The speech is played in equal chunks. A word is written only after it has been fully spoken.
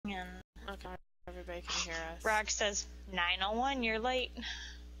everybody can hear us. Rock says, 9:01, you're late.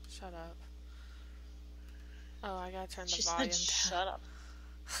 Shut up. Oh, I gotta turn the She volume said, down. shut up.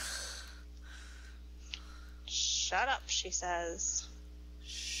 Shut up, she says.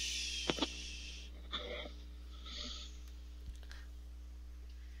 Shh.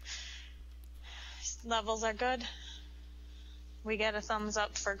 Levels are good. We get a thumbs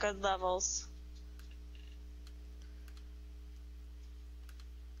up for good levels.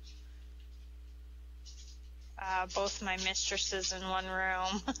 Both my mistresses in one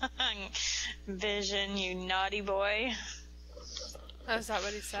room. Vision, you naughty boy. Oh, is that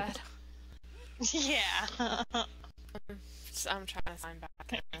what he said? Yeah. I'm trying to sign back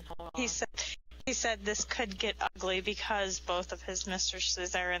in. Hold on. He said this could get ugly because both of his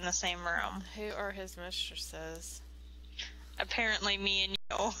mistresses are in the same room. Who are his mistresses? Apparently me and you.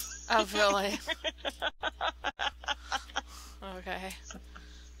 Oh, really? Okay.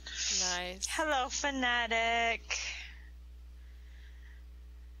 Nice. Hello, Fanatic.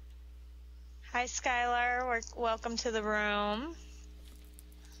 Hi, Skylar. Welcome to the room.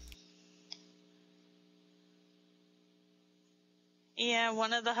 Yeah,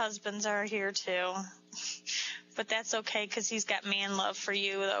 one of the husbands are here too. But that's okay because he's got man love for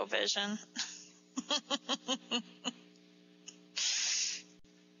you, though, Vision.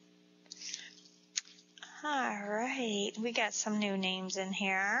 All right, we got some new names in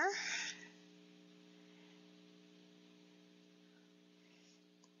here.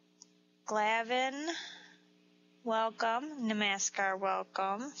 Glavin, welcome. Namaskar,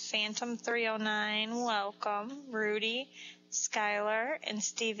 welcome. Phantom 309, welcome. Rudy, Skylar, and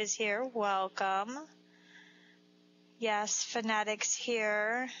Steve is here, welcome. Yes, Fanatics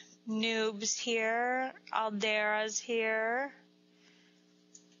here. Noobs here. Aldera's here.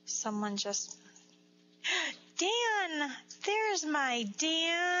 Someone just... Dan! There's my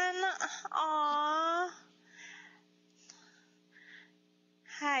Dan! Aww.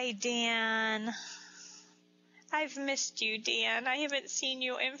 Hi, Dan. I've missed you, Dan. I haven't seen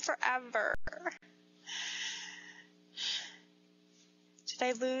you in forever. Did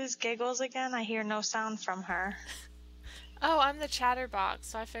I lose Giggles again? I hear no sound from her. Oh, I'm the chatterbox,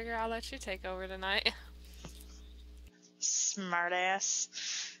 so I figure I'll let you take over tonight. Smartass.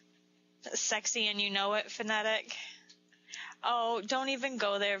 Sexy and you know it, Phonetic. Oh, don't even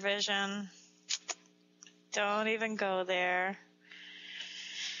go there, Vision. Don't even go there.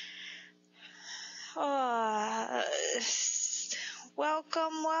 Oh,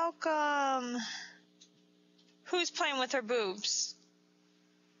 welcome, welcome. Who's playing with her boobs?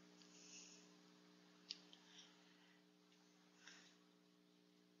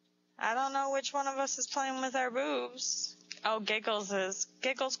 I don't know which one of us is playing with our boobs. Oh, Giggles is.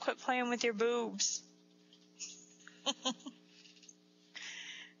 Giggles, quit playing with your boobs.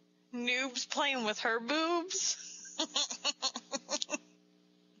 Noob's playing with her boobs.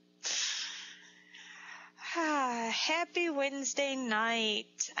 Happy Wednesday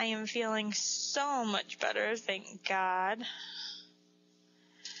night. I am feeling so much better, thank God.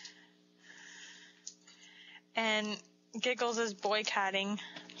 And Giggles is boycotting.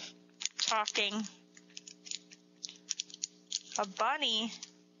 Talking. A bunny?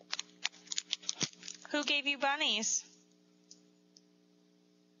 Who gave you bunnies?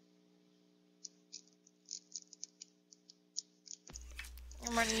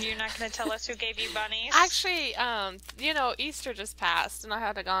 You're not going to tell us who gave you bunnies? Actually, you know, Easter just passed, and I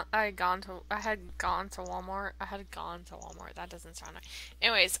had gone to Walmart. That doesn't sound right.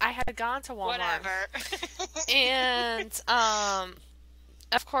 Anyways, I had gone to Walmart. Whatever. And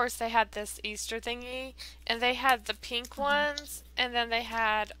of course, they had this Easter thingy, and they had the pink ones, and then they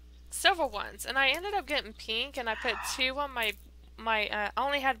had silver ones. And I ended up getting pink, and I put 2 on my I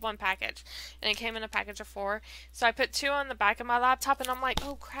only had 1 package, and it came in a package of 4. So I put 2 on the back of my laptop, and I'm like,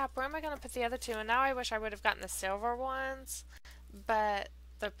 oh crap, where am I going to put the other 2? And now I wish I would have gotten the silver ones, but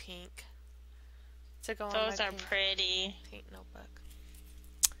they're pink. To go on Those my are pretty. pink notebook.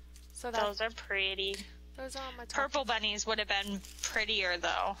 So those are pretty. Those are on my top. Purple bunnies would have been prettier,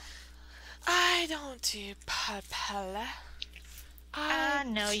 though. I don't do purple. I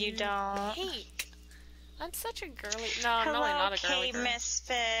know you don't. Pink. I'm such a girly. No, I'm really not a girly girl. Hello,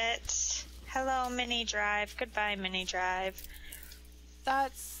 Misfit. Hello, Mini Drive. Goodbye, Mini Drive.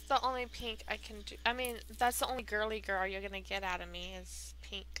 That's the only pink I can do. I mean, that's the only girly girl you're gonna get out of me is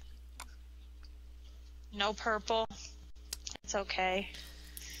pink. No purple. It's okay.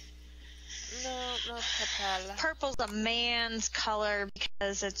 No purple. Purple's a man's color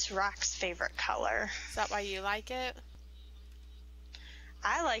because it's Rock's favorite color. Is that why you like it?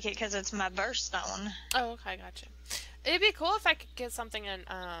 I like it because it's my birthstone. Oh, okay, gotcha. It'd be cool if I could get something in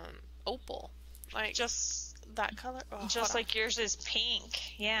opal. Like just that color. Oh, just like yours is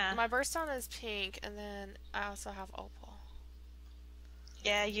pink. Yeah. My birthstone is pink, and then I also have opal.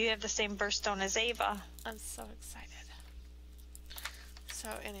 Yeah, you have the same birthstone as Ava. I'm so excited. So,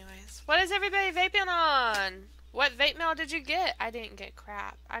 anyways, what is everybody vaping on? What vape mail did you get? I didn't get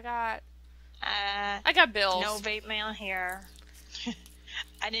crap. I got bills. No vape mail here.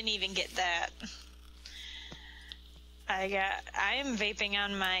 I didn't even get that. I am vaping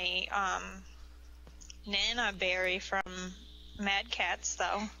on my Nana Berry from Mad Cats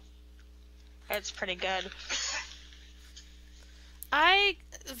though. It's pretty good. Vape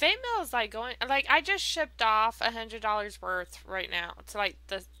mail is like going, like I just shipped off $100 worth right now. It's like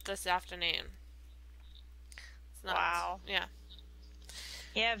this afternoon. It's nuts. Wow. Yeah.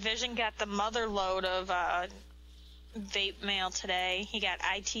 Yeah, Vision got the mother load of vape mail today. He got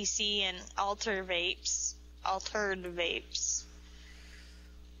ITC and altered vapes.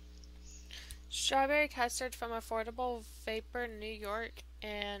 Strawberry custard from Affordable Vapor New York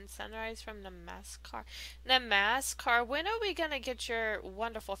and sunrise from Namaskar. Namaskar, when are we going to get your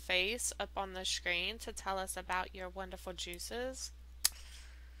wonderful face up on the screen to tell us about your wonderful juices?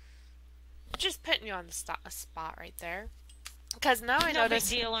 Just putting you on the spot right there. Because now I notice.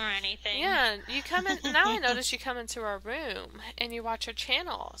 No big deal or anything. Yeah, you come in. Now I notice you come into our room and you watch our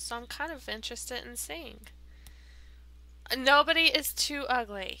channel. So I'm kind of interested in seeing. Nobody is too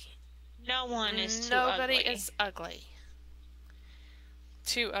ugly. No one is too ugly. Nobody is ugly.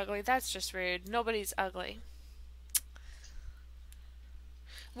 Too ugly. That's just rude. Nobody's ugly.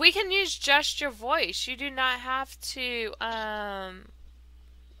 We can use just your voice. You do not have to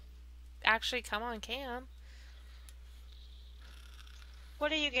actually come on cam.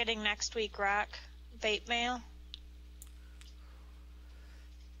 What are you getting next week, Rock? Vape mail?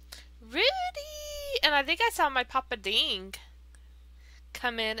 Rudy! And I think I saw my Papa Ding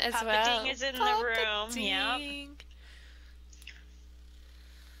come in as well. Papa Ding is in the room. Yep.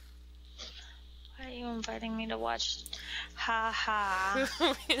 Why are you inviting me to watch? Ha ha.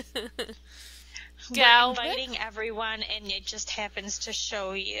 We're inviting everyone and it just happens to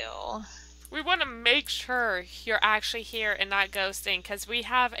show you. We want to make sure you're actually here and not ghosting because we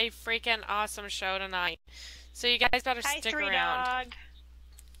have a freaking awesome show tonight. So you guys better stick around. Dog.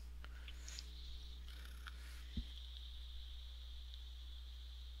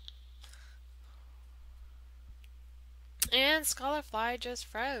 And Scholarfly just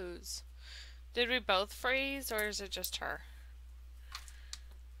froze. Did we both freeze or is it just her?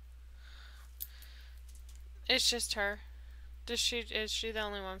 It's just her. Is she the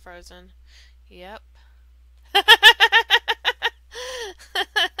only one frozen? Yep.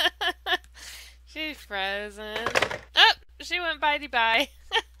 She's frozen. Oh, she went bitey-bye.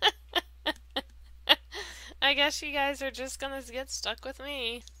 I guess you guys are just gonna get stuck with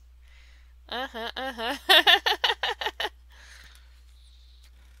me. Uh-huh.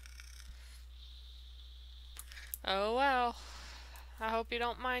 Oh well. I hope you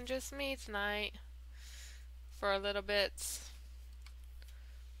don't mind just me tonight. For a little bit.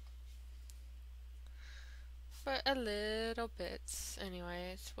 For a little bit.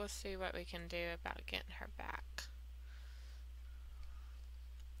 Anyways, we'll see what we can do about getting her back.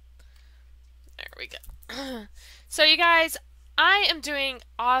 There we go. So you guys, I am doing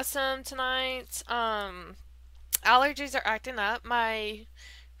awesome tonight. Allergies are acting up. My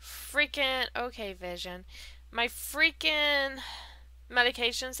freaking Vision. My freaking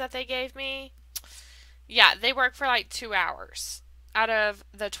medications that they gave me. Yeah, they work for like 2 hours out of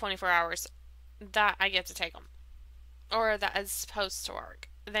the 24 hours that I get to take them. Or that is supposed to work.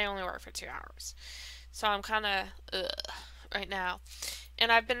 They only work for 2 hours. So I'm kind of right now.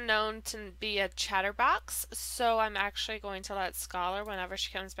 And I've been known to be a chatterbox. So I'm actually going to let Scholar, whenever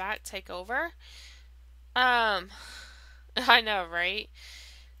she comes back, take over. I know, right?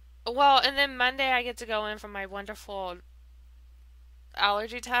 Well, and then Monday I get to go in for my wonderful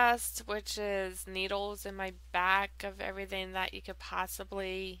allergy test, which is needles in my back of everything that you could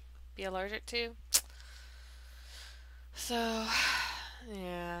possibly be allergic to. So,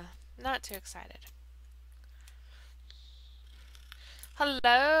 yeah, not too excited.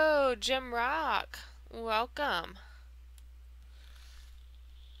 Hello, Jim Rock. Welcome.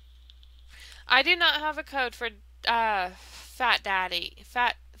 I do not have a code for Fat Daddy.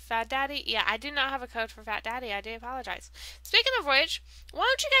 Fat Daddy? Yeah, I do not have a code for Fat Daddy. I do apologize. Speaking of which, why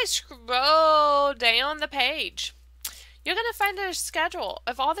don't you guys scroll down the page? You're going to find a schedule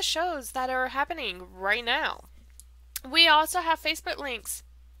of all the shows that are happening right now. We also have Facebook links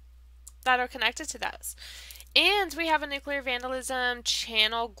that are connected to those. And we have a Nuclear Vandalism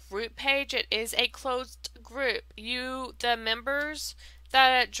channel group page. It is a closed group. The members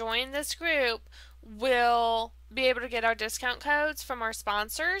that join this group will be able to get our discount codes from our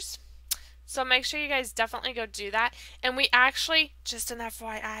sponsors. So make sure you guys definitely go do that. And we actually, just an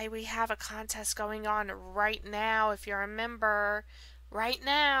FYI, we have a contest going on right now if you're a member. Right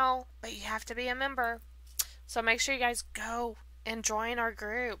now, but you have to be a member. So make sure you guys go and join our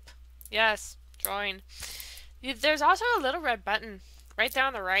group. Yes, join. There's also a little red button right there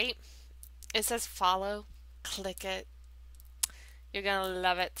on the right. It says follow. Click it. You're going to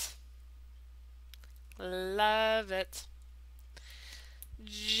love it. Love it.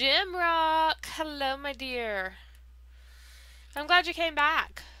 Jim Rock, hello my dear. I'm glad you came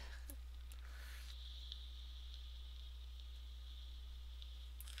back.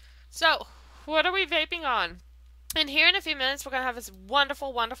 So, what are we vaping on? And here in a few minutes, we're going to have this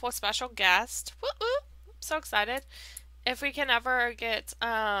wonderful, wonderful special guest. Woo-woo. So excited. If we can ever get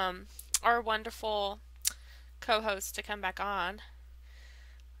our wonderful co-host to come back on.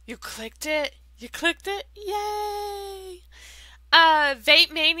 You clicked it? You clicked it? Yay!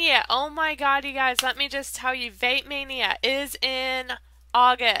 Vape Mania. Oh my god, you guys, let me just tell you, Vape Mania is in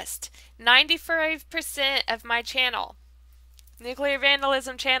August. 95% of my channel, Nuclear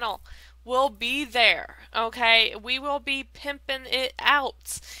Vandalism channel, will be there. Okay? We will be pimping it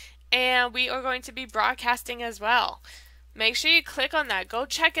out. And we are going to be broadcasting as well. Make sure you click on that. Go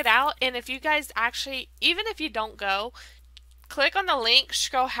check it out. And if you guys actually, even if you don't go, click on the link,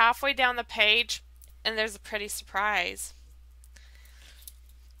 scroll halfway down the page, and there's a pretty surprise.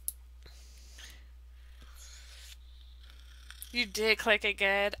 You did click it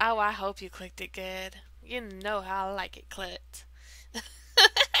good. Oh, I hope you clicked it good. You know how I like it clicked.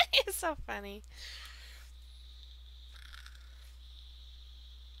 It's so funny.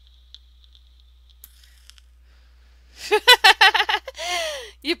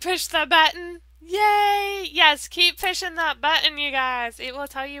 You pushed the button? Yay! Yes, keep pushing that button, you guys. It will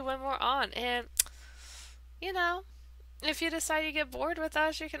tell you when we're on. And, you know, if you decide you get bored with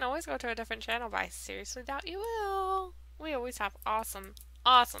us, you can always go to a different channel, but I seriously doubt you will. We always have awesome,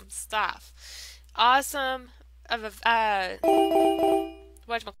 awesome stuff. Awesome,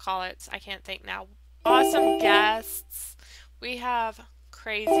 whatchamacallits, I can't think now. Awesome guests. We have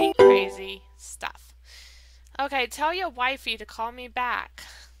crazy, crazy stuff. Okay, tell your wifey to call me back.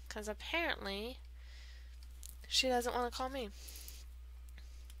 Because apparently, she doesn't want to call me.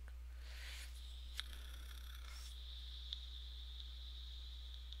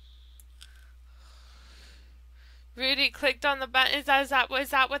 Rudy clicked on the button. Is that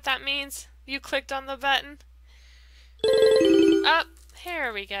what that means? You clicked on the button? Oh,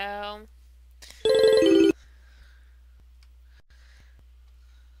 here we go.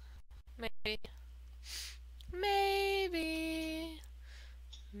 Maybe. Maybe.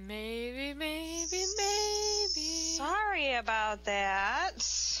 Maybe, maybe, maybe. Sorry about that.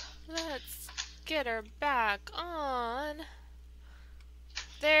 Let's get her back on.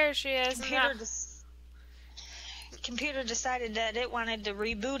 There she is. Computer decided that it wanted to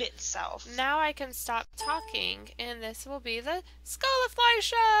reboot itself. Now I can stop talking, and this will be the Skull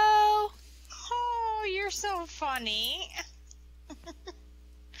Show. Oh, you're so funny.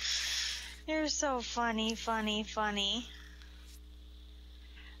 You're so funny, funny, funny.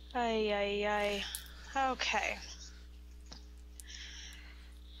 Ay, ay, ay. Okay.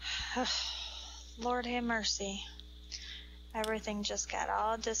 Lord have mercy. Everything just got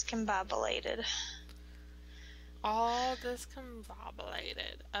all discombobulated. All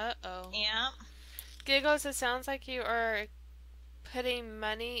discombobulated. Uh-oh. Yeah. Giggles, it sounds like you are putting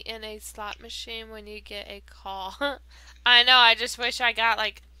money in a slot machine when you get a call. I know, I just wish I got,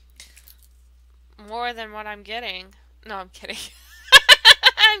 like, more than what I'm getting. No, I'm kidding.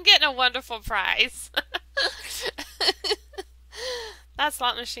 I'm getting a wonderful prize. That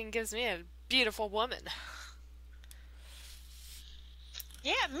slot machine gives me a beautiful woman.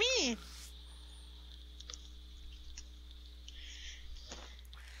 Yeah, me.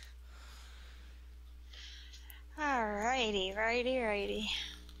 Alrighty, righty.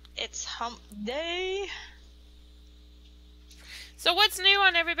 It's hump day. So what's new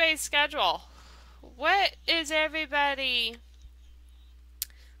on everybody's schedule? What is everybody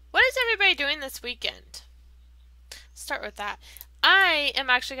doing this weekend? Start with that. I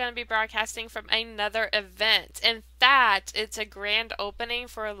am actually going to be broadcasting from another event. In fact, it's a grand opening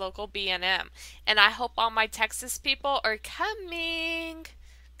for a local B&M. And I hope all my Texas people are coming.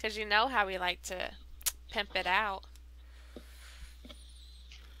 Because you know how we like to pimp it out.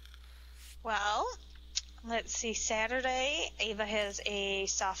 Well, Let's see, Saturday, Ava has a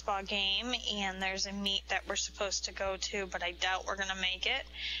softball game, and there's a meet that we're supposed to go to, but I doubt we're going to make it.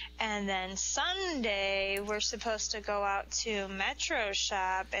 And then Sunday, we're supposed to go out to Metro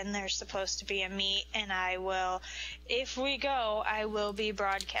Shop, and there's supposed to be a meet, and if we go, I will be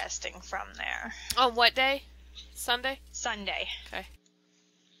broadcasting from there. On what day? Sunday? Sunday. Okay.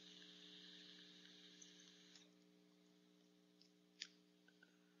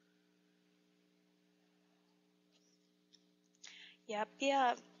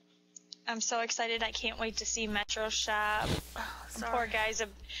 Yep. I'm so excited. I can't wait to see Metro Shop. Poor guys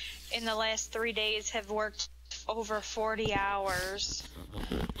in the last 3 days have worked over 40 hours.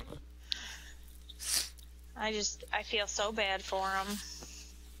 I feel so bad for them.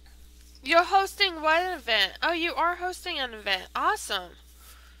 You're hosting what event? Oh, you are hosting an event. Awesome.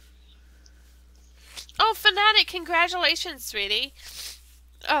 Oh, Fanatic, congratulations, sweetie.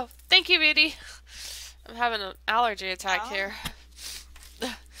 Oh, thank you, Rudy. I'm having an allergy attack here.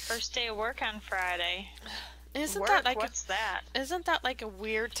 First day of work on Friday. Isn't that like a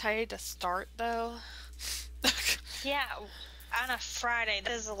weird day to start though? Yeah, on a Friday,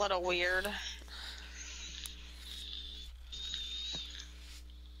 that is a little weird.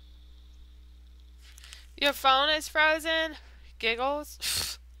 Your phone is frozen?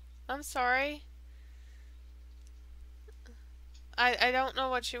 Giggles? I'm sorry. I don't know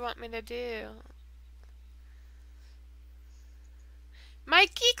what you want me to do.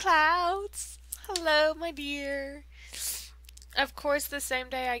 Mikey Clouds! Hello, my dear. Of course, the same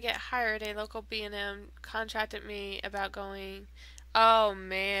day I get hired, a local B&M contacted me about going. Oh,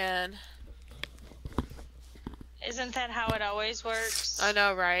 man. Isn't that how it always works? I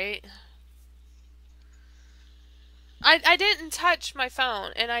know, right? I didn't touch my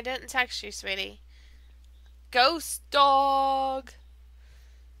phone, and I didn't text you, sweetie. Ghost dog.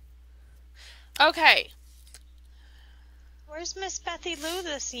 Okay. Where's Miss Bethy Lou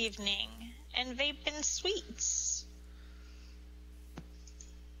this evening? And Vapin' Sweets?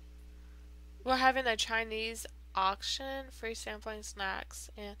 We're having a Chinese auction, free sampling snacks,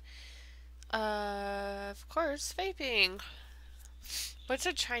 and of course, vaping. What's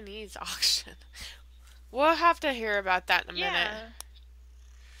a Chinese auction? We'll have to hear about that in a minute.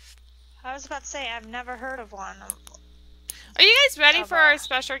 I was about to say, I've never heard of one. Are you guys ready for our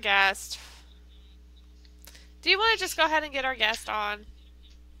special guest? Do you want to just go ahead and get our guest on?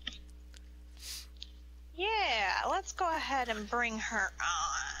 Yeah, let's go ahead and bring her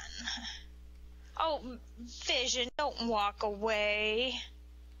on. Oh, Vision, don't walk away.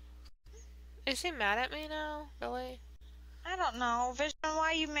 Is he mad at me now, Billy? I don't know. Vision, why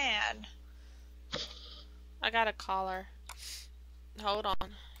are you mad? I gotta call her. Hold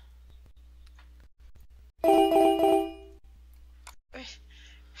on.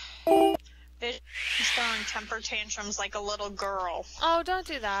 Vision's throwing temper tantrums like a little girl. Oh, don't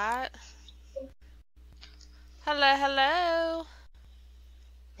do that. Hello, hello.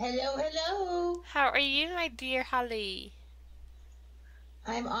 Hello, hello. How are you, my dear Holly?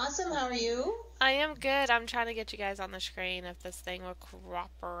 I'm awesome. How are you? I am good. I'm trying to get you guys on the screen if this thing will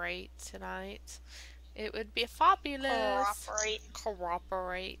cooperate tonight. It would be fabulous.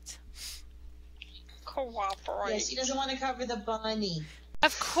 Cooperate. Yeah, she doesn't want to cover the bunny.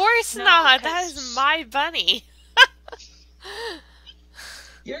 Of course not. That is my bunny.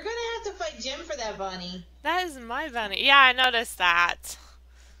 You're going to have to fight Jim for that bunny. That is my bunny. Yeah, I noticed that.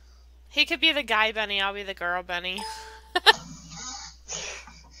 He could be the guy bunny. I'll be the girl bunny.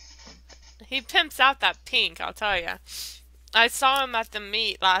 He pimps out that pink, I'll tell you. I saw him at the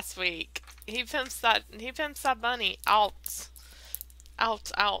meet last week. He pimps that bunny out.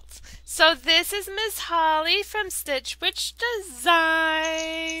 Out. So this is Miss Holly from StychWych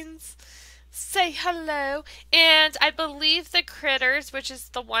Designs. Say hello. And I believe the Critters, which is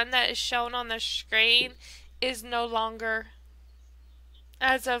the one that is shown on the screen, is no longer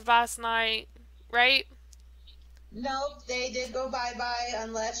as of last night, right? Nope, they did go bye-bye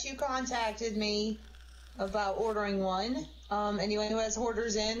unless you contacted me about ordering one. Anyone who has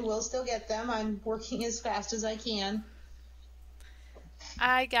orders in will still get them. I'm working as fast as I can.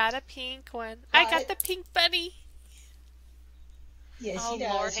 I got a pink one. I got the pink bunny. Yes, he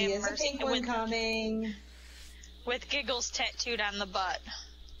does. Lord He has a mercy. pink one coming. With Giggles tattooed on the butt.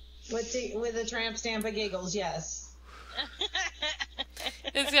 With a tramp stamp of Giggles, yes.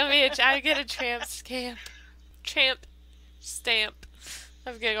 It's gonna be I get a tramp stamp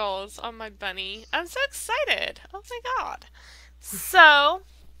of Giggles on my bunny. I'm so excited. Oh my god. So,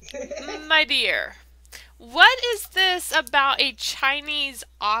 my dear, what is this about a Chinese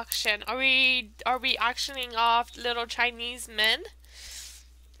auction? Are we auctioning off little Chinese men?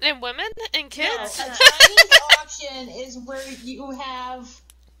 And women and No, kids? a Chinese auction is where you have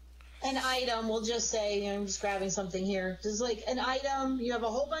an item. We'll just say, I'm just grabbing something here. There's like an item. You have a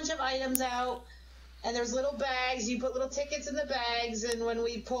whole bunch of items out, and there's little bags. You put little tickets in the bags, and when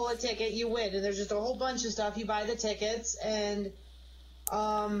we pull a ticket, you win. And there's just a whole bunch of stuff. You buy the tickets, and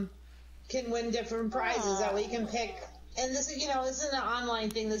can win different prizes. That way you can pick. And this is, this isn't an online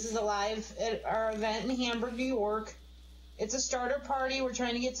thing. This is a live at our event in Hamburg, New York. It's a starter party. We're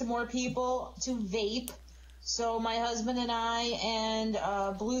trying to get some more people to vape. So my husband and I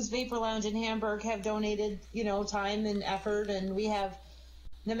and Blues Vapor Lounge in Hamburg have donated, time and effort. And we have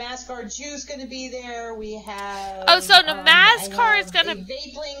Namaskar Juice going to be there. We have... Oh, so Namaskar is going to...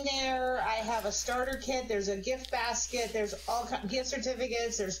 vaping there. I have a starter kit. There's a gift basket. There's all gift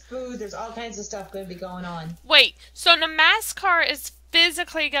certificates. There's food. There's all kinds of stuff going to be going on. Wait, so Namaskar is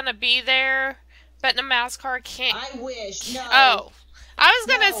physically going to be there, but Namaskar can't... I wish. No. Oh. I was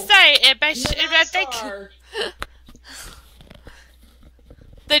going to say, Namaskar.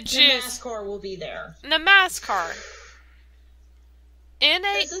 The juice. Namaskar will be there. Namaskar.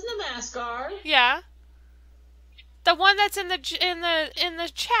 This is Namaskar. Yeah. The one that's in the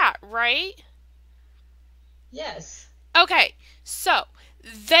chat, right? Yes. Okay. So,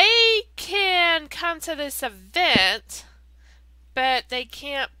 they can come to this event, but they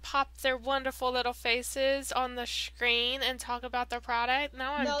can't pop their wonderful little faces on the screen and talk about their product.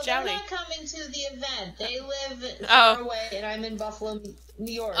 Now I'm jelly. They're not coming to the event. They live far away, and I'm in Buffalo,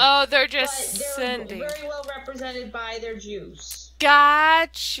 New York. Oh, they're just sending. They're very well represented by their juice.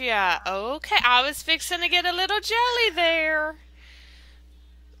 Gotcha. Okay, I was fixing to get a little jelly there.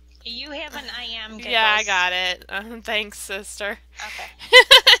 You have an I am giggles. Yeah, I got it. Thanks, sister. Okay.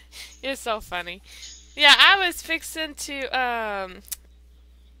 You're so funny. Yeah, I was fixing to,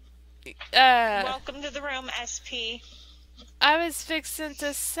 welcome to the room, SP. I was fixing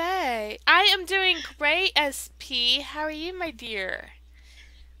to say, I am doing great, SP. How are you, my dear?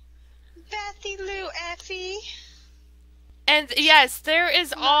 Bethy Lou Effie. And yes, there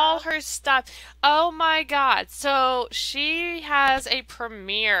is all her stuff. Oh my god. So she has a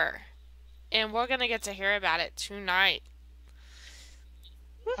premiere. And we're going to get to hear about it tonight.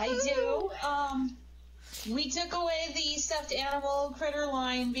 I do. We took away the stuffed animal critter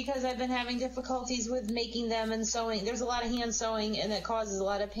line because I've been having difficulties with making them and sewing. There's a lot of hand sewing and it causes a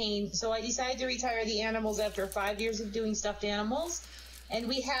lot of pain. So I decided to retire the animals after 5 years of doing stuffed animals. And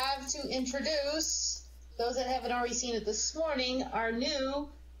we have to introduce, those that haven't already seen it this morning, our new,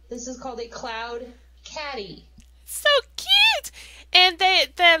 this is called a Cloud Caddy. So cute! And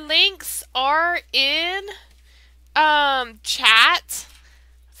the links are in chat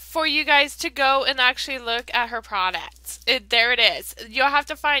for you guys to go and actually look at her products. There it is. You'll have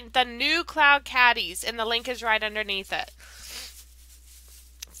to find the new Cloud Caddies, and the link is right underneath it.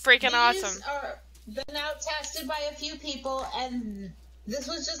 Freaking awesome. These are been out tested by a few people, and this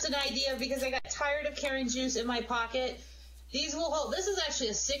was just an idea because I got tired of carrying juice in my pocket. These will hold. This is actually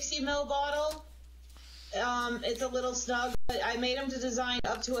a 60 ml bottle. It's a little snug, but I made them to design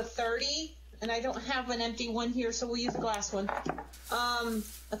up to a 30. And I don't have an empty one here, so we'll use a glass one.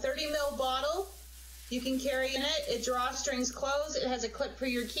 A 30 ml bottle you can carry in it. It drawstrings close. It has a clip for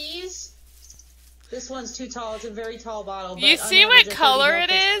your keys. This one's too tall. It's a very tall bottle. You see what color it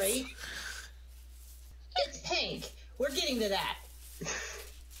is? Great. It's pink. We're getting to that.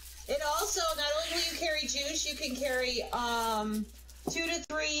 It also, not only will you carry juice, you can carry 2 to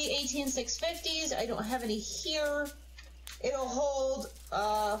 3 18-650s. I don't have any here. It'll hold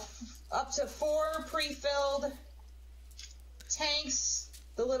up to 4 pre-filled tanks.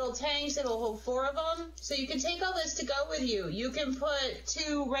 The little tanks, it'll hold 4 of them. So you can take all this to go with you. You can put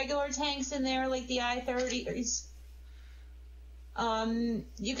 2 regular tanks in there, like the I-30s.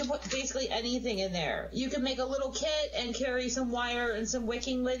 You can put basically anything in there. You can make a little kit and carry some wire and some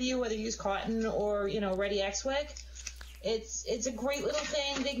wicking with you, whether you use cotton or, Ready X-Wick. It's a great little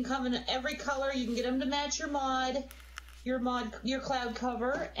thing. They can come in every color. You can get them to match your cloud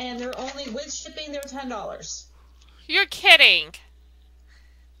cover, and they're only, with shipping, they're $10. You're kidding.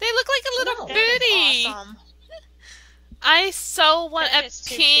 They look like a little booty. Awesome. I so want That a is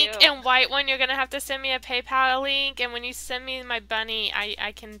too pink cute. and white one. You're going to have to send me a PayPal link, and when you send me my bunny,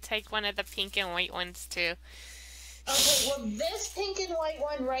 I can take one of the pink and white ones too. Okay, well, this pink and white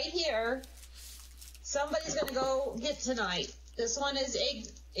one right here, somebody's going to go get tonight. This one is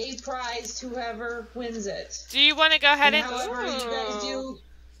a prize to whoever wins it. Do you want to go ahead and... However, you guys do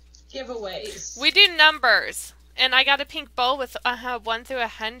giveaways. We do numbers, and I got a pink bowl with 1 through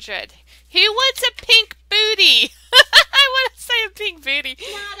 100. Who wants a pink booty? I want to say a pink booty.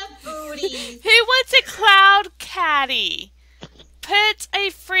 Not a booty. Who wants a cloud caddy? Put a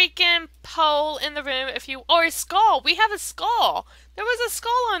hole in the room if you, or a skull. We have a skull. There was a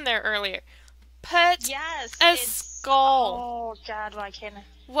skull on there earlier. Put a skull. Oh God, why can't I?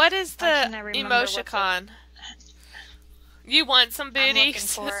 What is the emoticon? You want some booty? I'm looking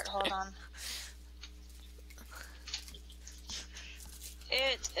for it. Hold on.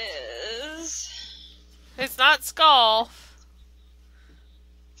 It is. It's not skull.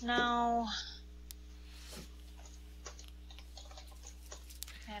 No.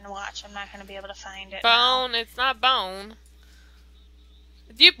 And watch, I'm not going to be able to find it. Bone. Now. It's not bone.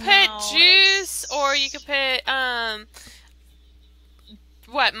 You put juice, or you could put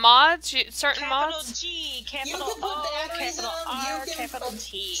what mods? Certain capital mods. G, capital O, capital R, capital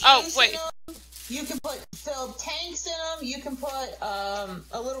T. Oh wait. You can put filled tanks in them. You can put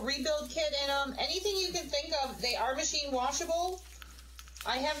a little rebuild kit in them. Anything you can think of. They are machine washable.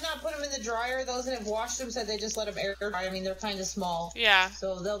 I have not put them in the dryer. Those that have washed them said they just let them air dry. I mean, they're kind of small. Yeah.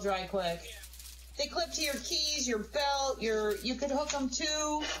 So they'll dry quick. They clip to your keys, your belt, you could hook them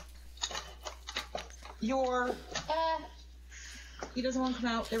to your... he doesn't want to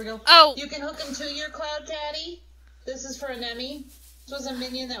come out. There we go. Oh. You can hook them to your Cloud Caddy. This is for Anemone. This was a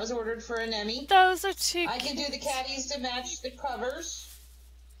minion that was ordered for Anemone. Those are too I can do the caddies to match the covers.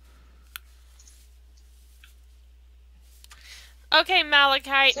 Okay,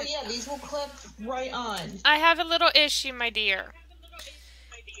 Malachite. So yeah, these will clip right on. I have a little issue, my dear.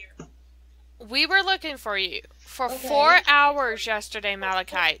 We were looking for you for 4 hours yesterday,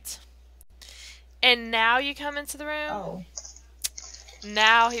 Malachite. And now you come into the room? Oh.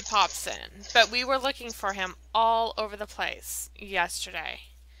 Now he pops in. But we were looking for him all over the place yesterday.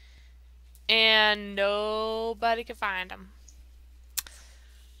 And nobody could find him.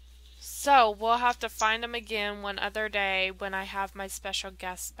 So, we'll have to find him again one other day when I have my special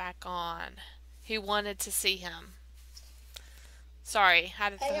guest back on. He wanted to see him. Sorry,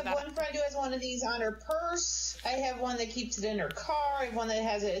 had to throw that. I have one friend who has one of these on her purse. I have one that keeps it in her car. I have one that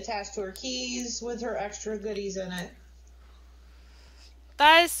has it attached to her keys with her extra goodies in it.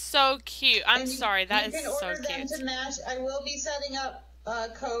 That is so cute. I'm and sorry, that is so cute. You can order them to match. I will be setting up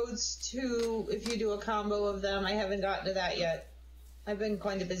codes to, if you do a combo of them. I haven't gotten to that yet. I've been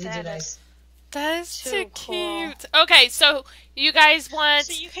kind of busy today. That is too cute. Okay, so you guys want...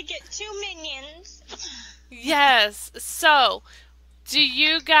 So you could get 2 minions. Yes. So, do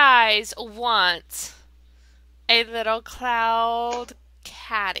you guys want a little cloud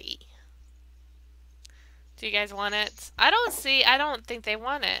caddy? Do you guys want it? I don't think they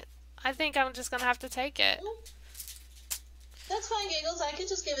want it. I think I'm just going to have to take it. That's fine, Giggles. I can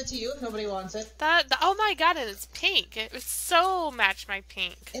just give it to you if nobody wants it. Oh my god, and it's pink. It was so match my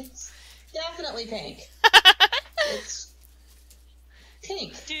pink. It's definitely pink. It's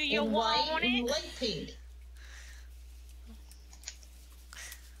pink. Do you and want white it? And light pink.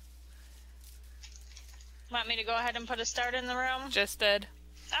 Want me to go ahead and put a start in the room? Just did.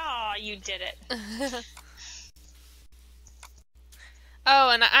 Oh, you did it. Oh,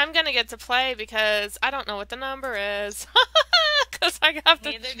 and I'm going to get to play because I don't know what the number is. Because I have to...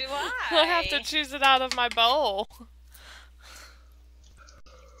 Neither do I. I'll have to choose it out of my bowl.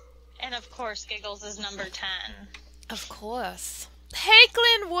 And of course, Giggles is number 10. Of course. Hey,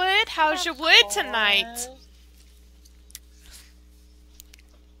 Glenwood. How's your wood tonight?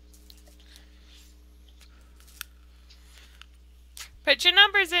 Put your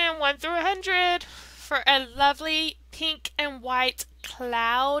numbers in 1 through 100 for a lovely pink and white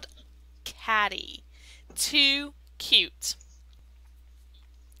cloud caddy. Too cute.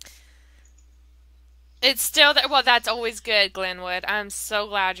 It's still there. Well, that's always good, Glenwood. I'm so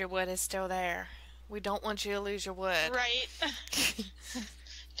glad your wood is still there. We don't want you to lose your wood. Right.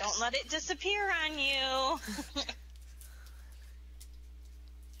 Don't let it disappear on you.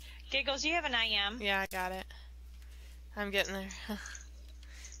 Giggles, you have an IM. Yeah, I got it. I'm getting there.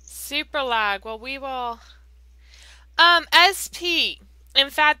 Super lag. Well, we will... SP. In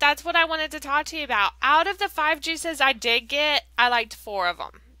fact, that's what I wanted to talk to you about. Out of the 5 juices I did get, I liked 4 of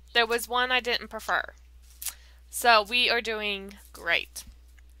them. There was one I didn't prefer. So, we are doing great.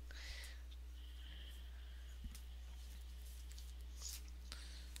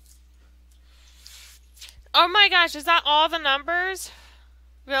 Oh my gosh, is that all the numbers?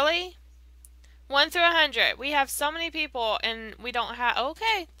 Really? 1 through 100. We have so many people and we don't have...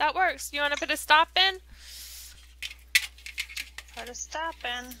 Okay, that works. You want to put a stop in? Put a stop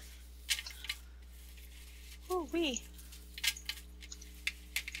in. Ooh-wee.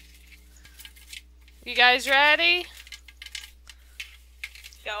 You guys ready?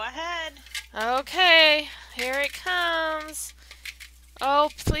 Go ahead. Okay, here it comes. Oh,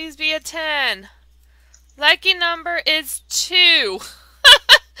 please be a 10. Lucky number is 2.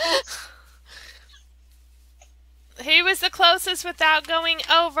 was the closest without going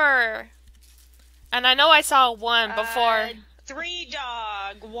over? And I know I saw one before. 3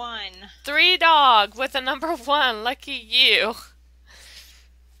 dog, 1. 3 dog with a number 1. Lucky you.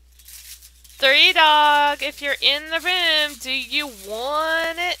 3 dog, if you're in the room, do you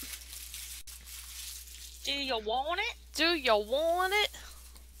want it? Do you want it? Do you want it?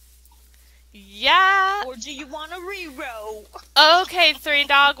 Yeah. Or do you want a reroll? Okay, 3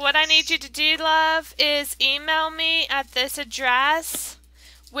 dog, what I need you to do, love, is email me at this address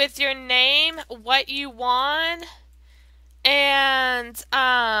with your name, what you want, and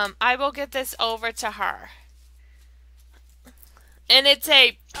I will get this over to her. And it's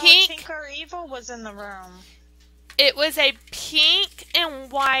a pink. Oh, Tinker Evil was in the room. It was a pink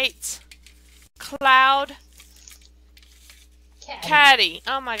and white cloud caddy.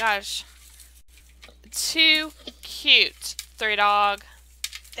 Oh my gosh. Too cute. 3 dog.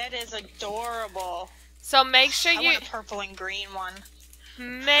 That is adorable. So make sure I you want a purple and green one.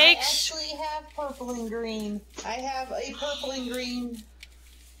 I actually have purple and green. I have a purple and green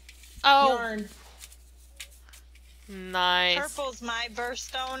yarn. Nice. Purple's my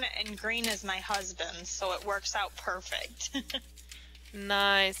birthstone and green is my husband's, so it works out perfect.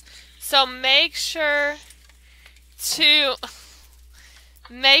 Nice. So make sure to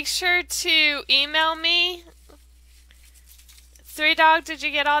email me. 3 dog, did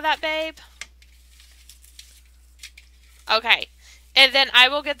you get all that, babe? Okay. And then I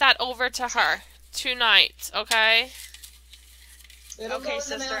will get that over to her tonight, okay? Okay,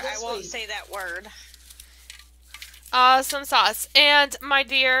 sister, I won't say that word. Awesome sauce. And my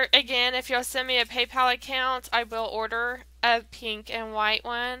dear, again, if you'll send me a PayPal account, I will order a pink and white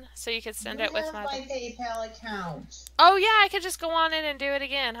one, so you can send it with my PayPal account. Oh yeah, I could just go on in and do it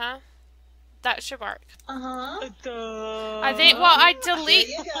again, huh? That should work. I think. Well, I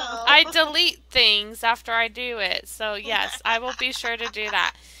delete things after I do it. So yes, I will be sure to do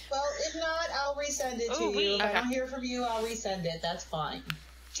that. Well, if not, I'll resend it to you. If I don't hear from you, I'll resend it. That's fine.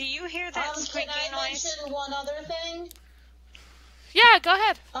 Do you hear that squeaky noise? Can I mention one other thing? Yeah, go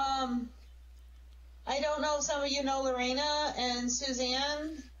ahead. I don't know if some of you know Lorena and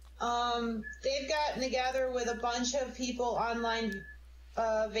Suzanne. They've gotten together with a bunch of people online,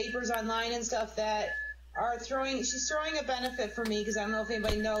 vapors online and stuff that are she's throwing a benefit for me because I don't know if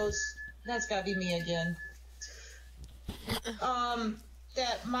anybody knows. That's gotta be me again.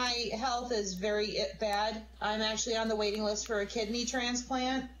 That my health is very bad. I'm actually on the waiting list for a kidney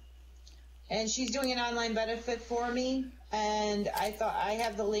transplant. And she's doing an online benefit for me. And I thought I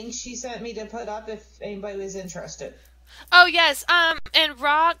have the link she sent me to put up if anybody was interested. Oh, yes. And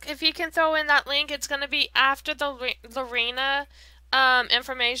Rock, if you can throw in that link, it's going to be after the Lorena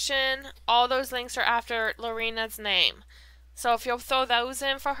information. All those links are after Lorena's name. So if you'll throw those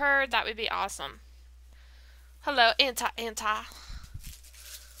in for her, that would be awesome. Hello, Anti.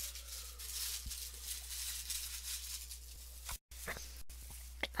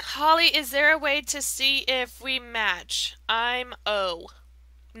 Holly, is there a way to see if we match? I'm O.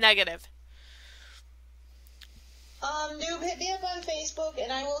 Negative. Noob, hit me up on Facebook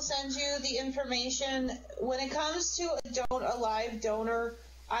and I will send you the information. When it comes to a live donor,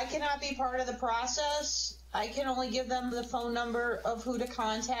 I cannot be part of the process. I can only give them the phone number of who to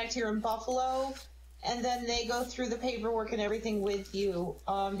contact here in Buffalo, and then they go through the paperwork and everything with you.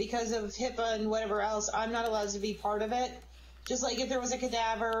 Because of HIPAA and whatever else, I'm not allowed to be part of it. Just like if there was a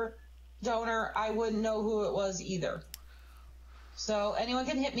cadaver donor, I wouldn't know who it was either. So anyone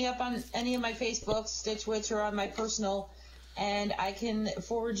can hit me up on any of my Facebooks, StychWych, or on my personal, and I can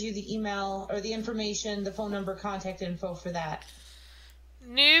forward you the email or the information, the phone number, contact info for that.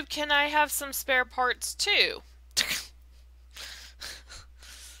 Noob, can I have some spare parts too?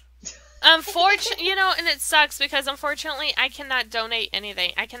 Unfortunately, and it sucks because unfortunately I cannot donate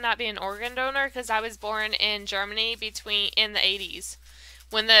anything. I cannot be an organ donor because I was born in Germany in the 80s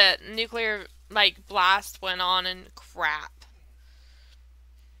when the nuclear blast went on and crap.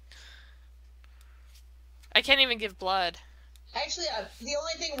 I can't even give blood. Actually, the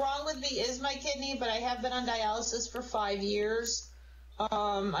only thing wrong with me is my kidney, but I have been on dialysis for 5 years.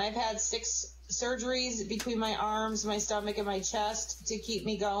 I've had 6 surgeries between my arms, my stomach, and my chest to keep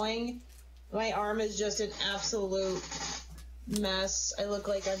me going. My arm is just an absolute mess. I look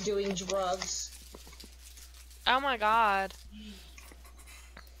like I'm doing drugs. Oh my god.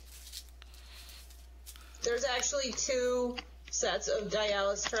 There's actually 2 sets of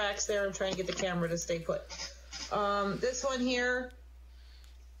dialysis tracks there. I'm trying to get the camera to stay put. This one here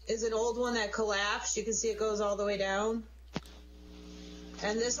is an old one that collapsed. You can see it goes all the way down.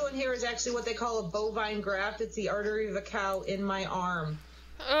 And this one here is actually what they call a bovine graft. It's the artery of a cow in my arm.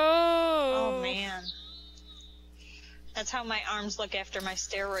 Oh. Oh, man. That's how my arms look after my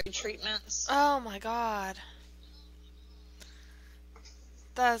steroid treatments. Oh my god.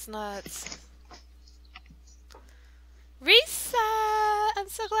 That's nuts. Risa! I'm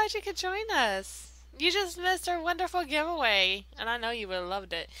so glad you could join us. You just missed our wonderful giveaway, and I know you would have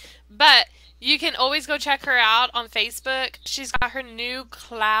loved it. But you can always go check her out on Facebook. She's got her new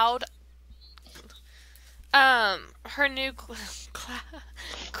cloud,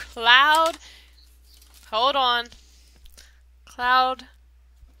 cloud, hold on, cloud,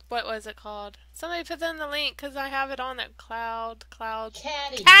 what was it called? Somebody put in the link because I have it on it. Cloud.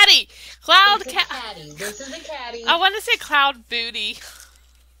 Caddy! Cloud Caddy. This is a caddy. I want to say cloud booty.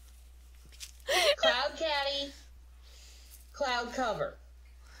 Cloud caddy. Cloud cover.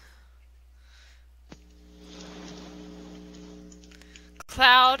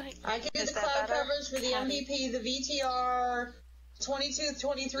 Cloud. I can do the cloud covers for the MVP, the VTR, 22,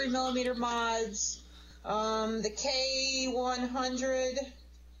 23 millimeter mods, the K100.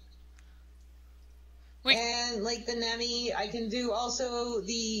 And like the Nemi, I can do also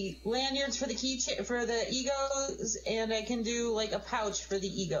the lanyards for the for the egos, and I can do like a pouch for the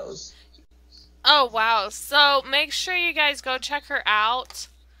egos. Oh wow! So make sure you guys go check her out.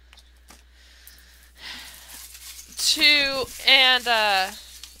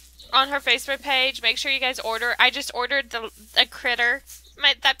 On her Facebook page, make sure you guys order. I just ordered a critter,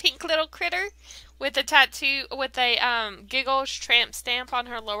 that pink little critter, with a tattoo with a Giggles tramp stamp on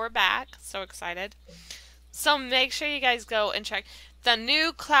her lower back. So excited! So make sure you guys go and check the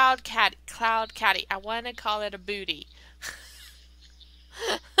new Cloud Caddy. I want to call it a booty.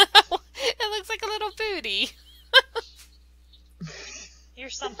 It looks like a little booty. You're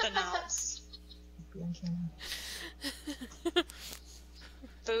something else.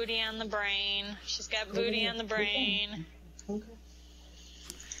 Booty on the brain. She's got booty on the brain. Well,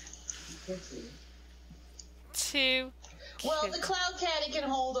 the Cloud Caddy can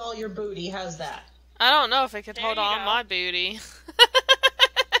hold all your booty. How's that? I don't know if it could hold all my booty.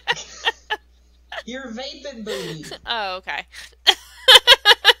 Your vaping booty. Oh, okay.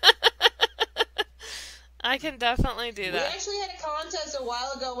 I can definitely do that. We actually had a contest a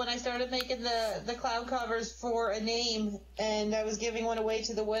while ago when I started making the cloud covers for a name, and I was giving one away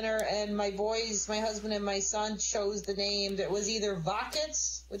to the winner, and my boys, my husband and my son, chose the name that was either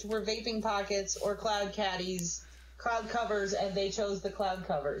Vockets, which were vaping pockets, or Cloud Caddies, cloud covers, and they chose the cloud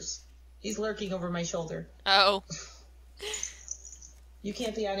covers. He's lurking over my shoulder. Oh. You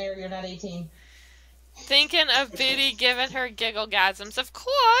can't be on air, you're not 18. Thinking of Booty giving her giggle-gasms. Of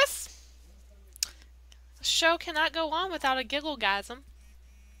course! The show cannot go on without a giggle-gasm.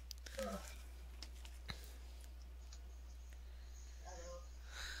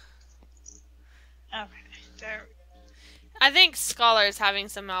 Okay. There. I think Scholar is having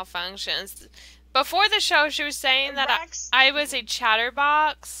some malfunctions. Before the show, she was saying that I was a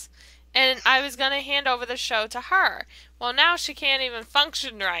chatterbox, and I was going to hand over the show to her. Well, now she can't even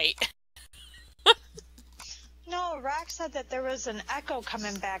function right. No, Rax said that there was an echo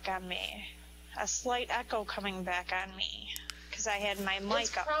coming back on me. A slight echo coming back on me. Because I had my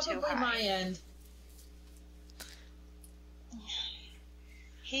mic up too high. It's probably my end.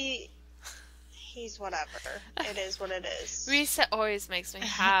 He's whatever. It is what it is. Risa always makes me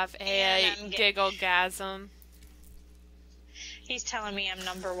have a giggle-gasm. He's telling me I'm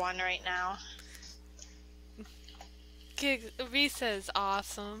number one right now. Risa is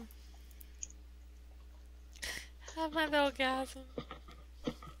awesome. Have my little gasm.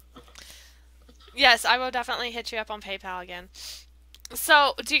 Yes, I will definitely hit you up on PayPal again.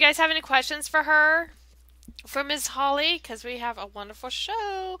 So, do you guys have any questions for her? For Ms. Holly? Because we have a wonderful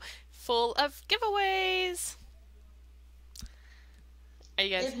show full of giveaways. Are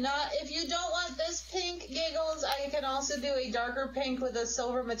you guys... If you don't want this pink Giggles, I can also do a darker pink with a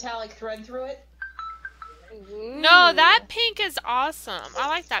silver metallic thread through it. Ooh. No, that pink is awesome. I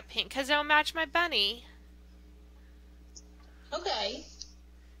like that pink because it'll match my bunny. Okay.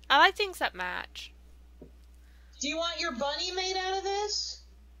 I like things that match. Do you want your bunny made out of this?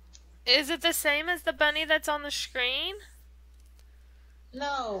 Is it the same as the bunny that's on the screen?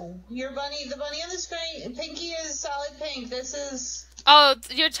 No. The bunny on the screen, Pinky is solid pink. This is... Oh,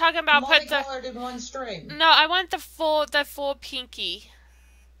 you're talking about multicolored in one string. No, I want the full pinky.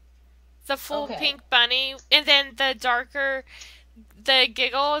 The full pink bunny, and then the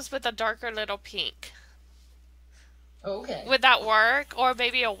Giggles with a darker little pink. Okay. Would that work? Or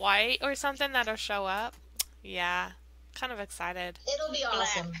maybe a white or something that'll show up? Yeah. Kind of excited. It'll be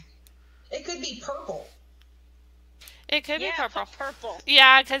awesome. It could be purple. It could be purple. Purple.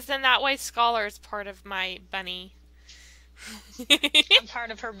 Yeah, because then that way Scholar is part of my bunny. I'm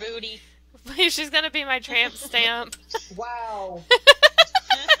part of her booty. She's gonna be my tramp stamp. Wow.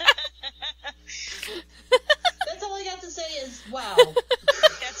 That's all I got to say is wow.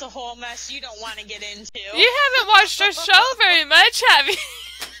 That's a whole mess you don't want to get into. You haven't watched our show very much, have you?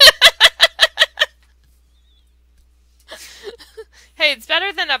 Hey, it's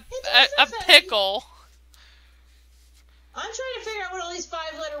better than a pickle. I'm trying to figure out what all these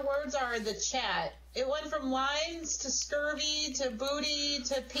 5-letter words are in the chat. It went from lines to scurvy to booty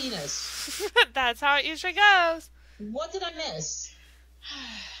to penis. That's how it usually goes. What did I miss?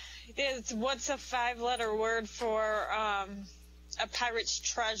 What's a 5-letter word for a pirate's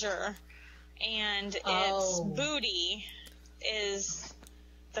treasure? And it's booty is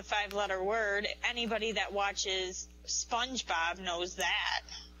the 5-letter word. Anybody that watches SpongeBob knows that.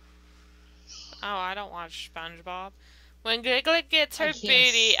 Oh, I don't watch SpongeBob. When Giglet gets her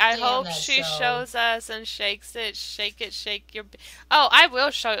booty, I hope she shows us and shakes it. Shake it, shake your... Oh, I will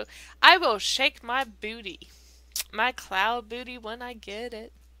shake my booty. My cloud booty when I get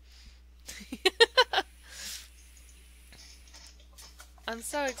it. I'm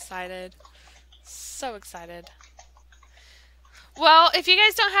so excited. So excited. Well, if you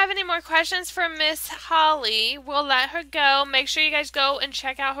guys don't have any more questions for Miss Holly, we'll let her go. Make sure you guys go and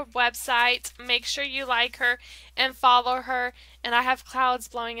check out her website. Make sure you like her and follow her. And I have clouds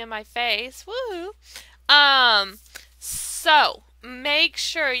blowing in my face. Woo! So, make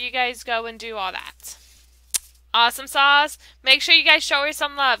sure you guys go and do all that. Awesome sauce. Make sure you guys show her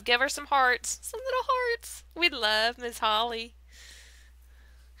some love. Give her some hearts. Some little hearts. We love Miss Holly.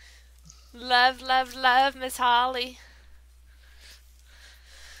 Love, love, love Miss Holly.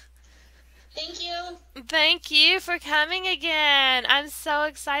 Thank you. Thank you for coming again. I'm so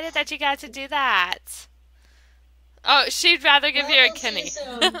excited that you got to do that. Oh, she'd rather give you a Kenny.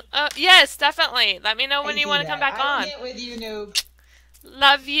 Yes, definitely. Let me know when you want to come back on. I'll get with you, noob.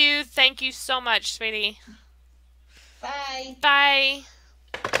 Love you. Thank you so much, sweetie. Bye. Bye.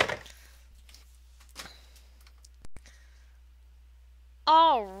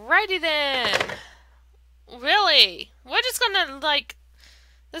 Alrighty then. Really? We're just gonna, like...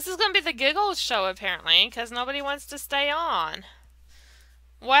 This is gonna be the Giggles show, apparently, because nobody wants to stay on.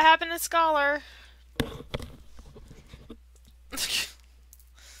 What happened to Scholar?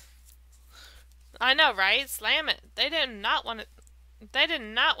 I know, right? Slam it. They did not want to... They did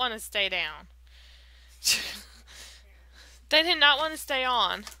not want to stay down. They did not want to stay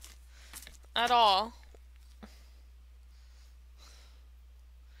on. At all.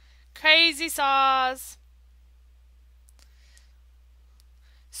 Crazy saws.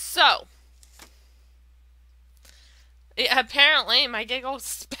 So, yeah, apparently my giggle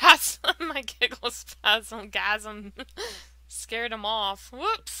spasm gasm scared him off.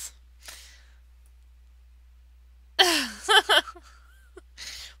 Whoops.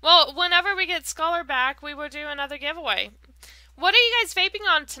 Well, whenever we get Scholar back, we will do another giveaway. What are you guys vaping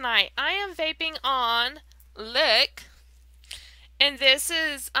on tonight? I am vaping on Lick, and this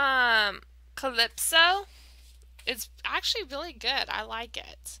is Calypso. It's actually really good. I like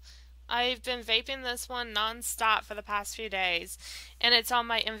it. I've been vaping this one non-stop for the past few days. And it's on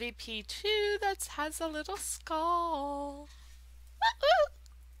my MVP too that has a little skull.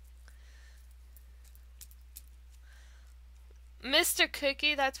 Mr.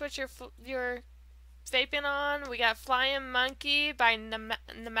 Cookie, that's what you're vaping on. We got Flying Monkey by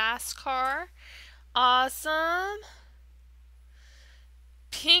Namaskar. Awesome.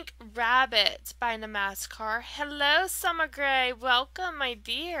 Pink Rabbit by Namaskar. Hello, Summer Gray. Welcome, my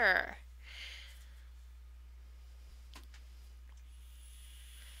dear.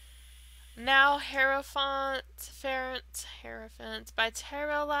 Now Hierophant by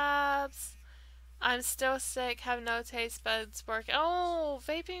Terra Labs. I'm still sick, have no taste buds working. Oh,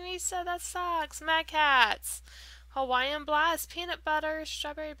 Vaping Misa, that sucks. Mad Cats. Hawaiian Blast, Peanut Butter,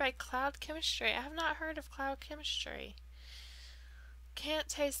 Strawberry by Cloud Chemistry. I have not heard of Cloud Chemistry. Can't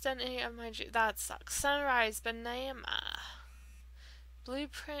taste any of my juice. That sucks. Sunrise Banana.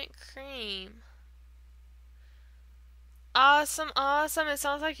 Blueprint Cream. Awesome, awesome. It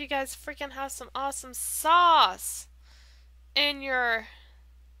sounds like you guys freaking have some awesome sauce in your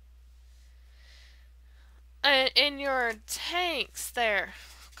tanks there.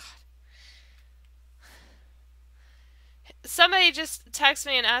 Somebody just texted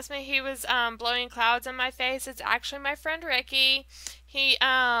me and asked me he was blowing clouds in my face. It's actually my friend Ricky. He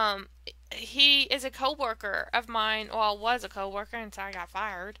is a coworker of mine. Well, was a coworker until I got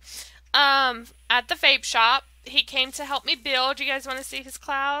fired. At the vape shop. He came to help me build. You guys want to see his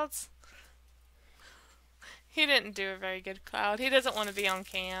clouds? He didn't do a very good cloud. He doesn't want to be on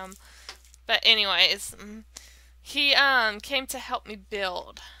cam. But anyways, he came to help me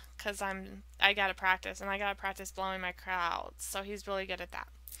build. because I gotta practice, and I gotta practice blowing my clouds. So he's really good at that.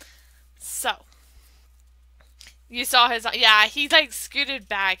 So you saw his, yeah, he like scooted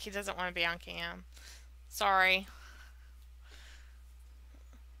back. He doesn't want to be on cam. Sorry.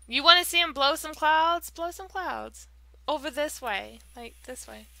 You want to see him blow some clouds? Blow some clouds. Over this way. Like this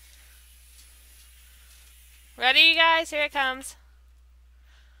way. Ready, you guys? Here it comes.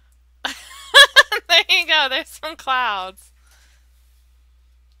 There you go. There's some clouds.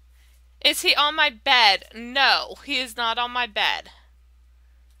 Is he on my bed? No, he is not on my bed.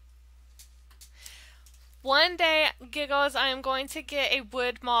 One day, Giggles, I am going to get a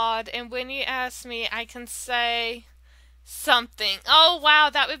wood mod, and when you ask me, I can say something. Oh, wow,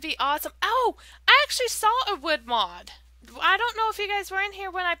 that would be awesome. Oh, I actually saw a wood mod. I don't know if you guys were in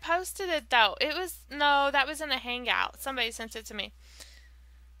here when I posted it, though. No, that was in a hangout. Somebody sent it to me.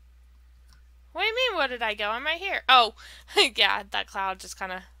 What do you mean, where did I go? I'm right here. Oh, yeah, that cloud just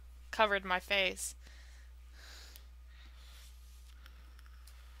kind of covered my face.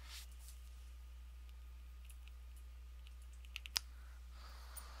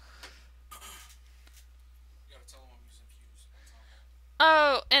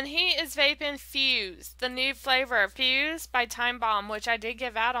 Oh, and he is vaping Fuse, the new flavor, Fuse by Time Bomb, which I did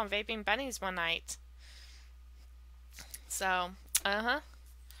give out on Vaping Bunnies one night. So, It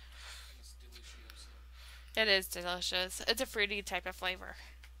is delicious. It's a fruity type of flavor.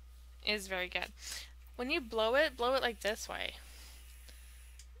 It is very good. When you blow it like this way.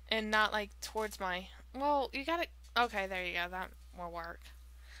 And not like towards my... Well, you gotta... Okay, there you go. That will work.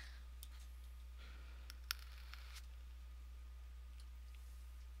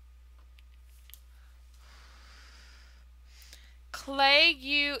 Clay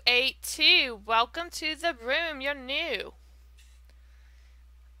U82, welcome to the room. You're new.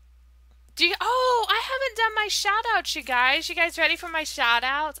 Oh, I haven't done my shout-outs, you guys. You guys ready for my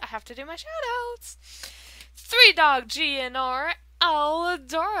shout-outs? I have to do my shout-outs. 3Dog GNR,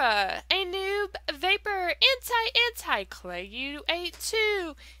 Aldora, a noob vapor, anti Clay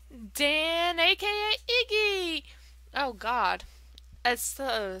U82, Dan, aka Iggy. Oh God,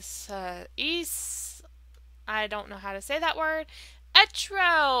 I don't know how to say that word.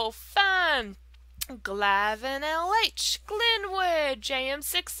 Etro, Fun, Glavin LH, Glenwood,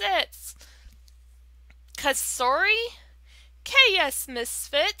 JM66, Kasori, KS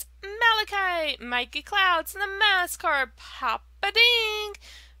Misfit, Malachite, Mikey Clouds, and the Mascar, Papa Ding,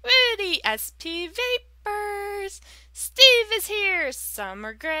 Rudy, SP Vapors, Steve is here,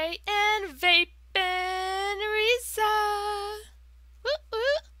 Summer Gray, and Vapin Riza. Woo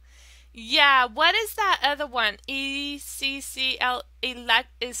woo. Yeah, what is that other one? ECCL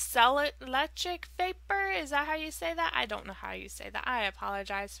electric vapor? Is that how you say that? I don't know how you say that. I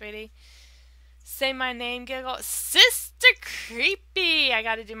apologize, sweetie. Say my name, Giggle. Sister Creepy. I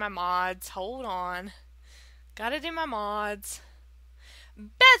gotta do my mods. Hold on. Gotta do my mods.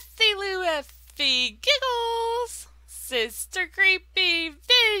 Bethy Lou Effie Giggles. Sister Creepy.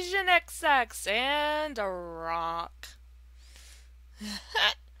 Vision XX. And a rock.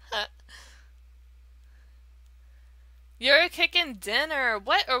 You're cooking dinner.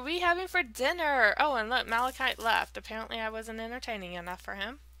 What are we having for dinner? Oh, and look, Malachite left. Apparently I wasn't entertaining enough for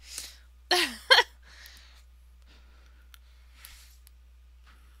him.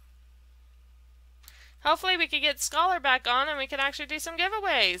 Hopefully we could get Scholar back on and we can actually do some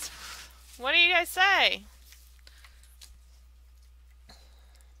giveaways. What do you guys say?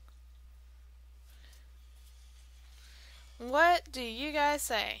 What do you guys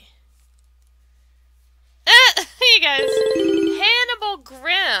say? You guys, Hannibal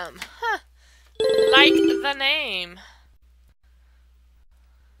Grimm. Huh. Like the name.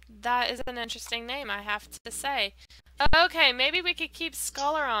 That is an interesting name, I have to say. Okay, maybe we could keep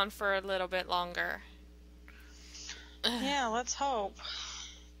Scholar on for a little bit longer. Yeah, let's hope.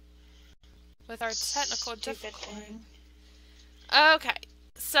 With our technical difficulty. Thing. Okay,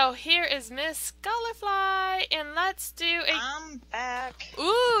 so here is Miss Scholarfly, and let's do a... I'm back.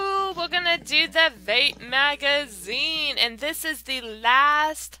 Ooh, we're gonna do the Vape Magazine, and this is the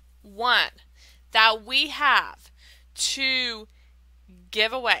last one that we have to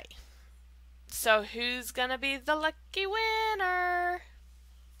give away. So who's gonna be the lucky winner?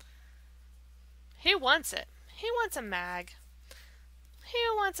 Who wants it? Who wants a mag?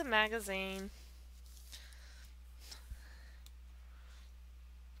 Who wants a magazine?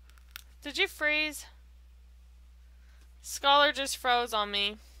 Did you freeze? Scholar just froze on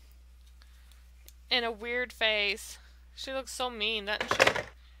me. In a weird face. She looks so mean, doesn't she?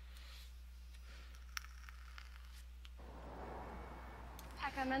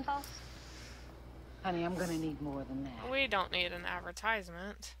 Pack of menthols? Honey, I'm gonna need more than that. We don't need an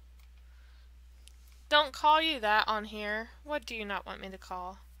advertisement. don't call you that on here. What do you not want me to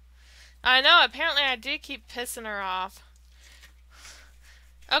call? I know, apparently I do keep pissing her off.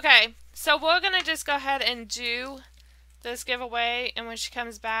 Okay, so we're going to just go ahead and do this giveaway, and when she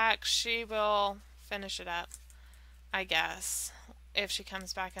comes back, she will finish it up, I guess, if she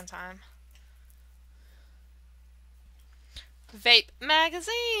comes back in time. Vape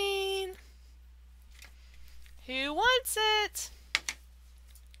magazine! Who wants it?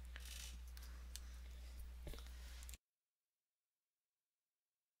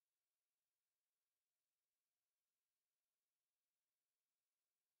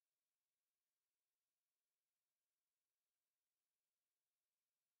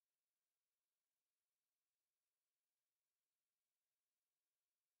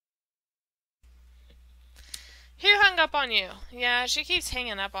 Who hung up on you? Yeah, she keeps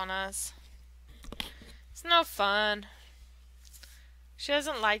hanging up on us. It's no fun. She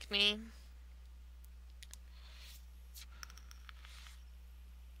doesn't like me.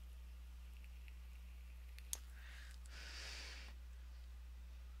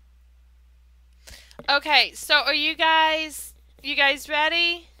 Okay, so are you guys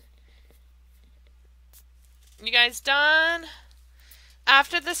ready? You guys done?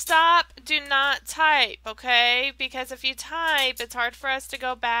 After the stop, do not type, okay? Because if you type, it's hard for us to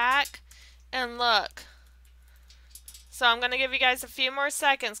go back and look. So I'm going to give you guys a few more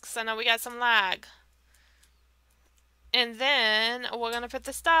seconds because I know we got some lag. And then we're going to put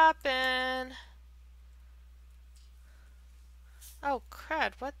the stop in. Oh,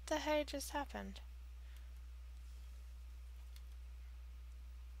 crud. What the heck just happened?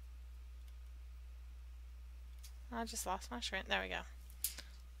 I just lost my screen. There we go.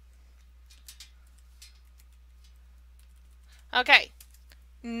 Okay.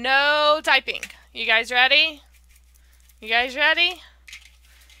 No typing. You guys ready? You guys ready?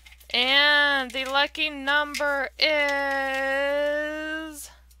 And the lucky number is...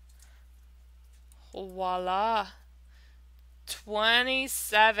 voila.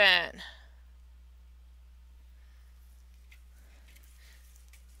 27.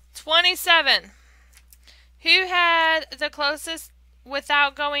 27. Who had the closest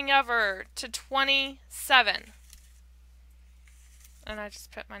without going over to 27? And I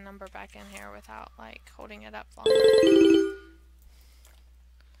just put my number back in here without, like, holding it up longer.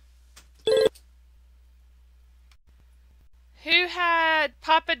 Who had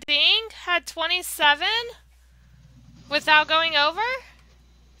Papa Ding had 27 without going over?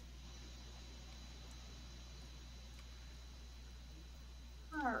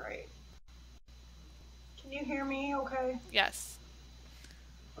 Alright. Can you hear me okay? Yes.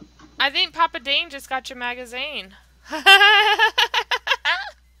 I think Papa Ding just got your magazine.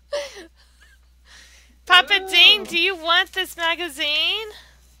 Papa Ding, do you want this magazine?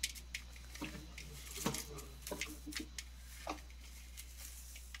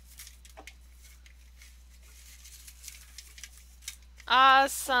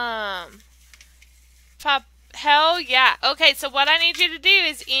 Awesome. Hell yeah. Okay, so what I need you to do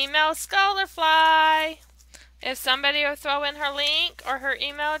is email Scholarfly. If somebody will throw in her link or her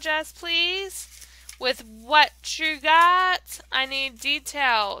email address, please. With what you got, I need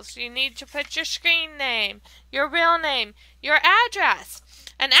details. You need to put your screen name, your real name, your address.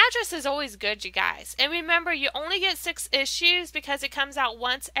 An address is always good, you guys. And remember, you only get 6 issues because it comes out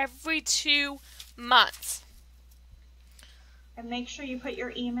once every 2 months. And make sure you put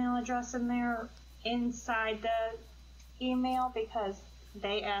your email address in there inside the email because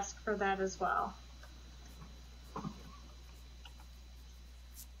they ask for that as well.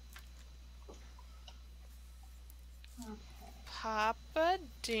 Papa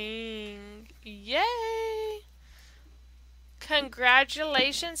Ding. Yay!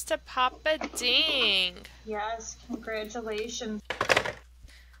 Congratulations to Papa Ding. Yes, congratulations.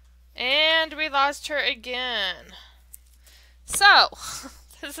 And we lost her again. So,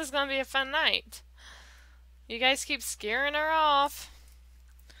 this is going to be a fun night. You guys keep scaring her off.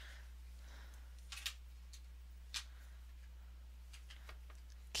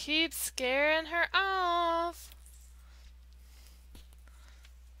 Keep scaring her off.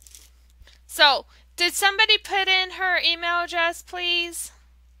 So, did somebody put in her email address, please?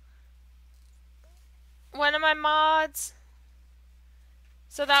 One of my mods?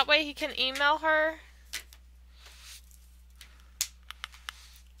 So that way he can email her?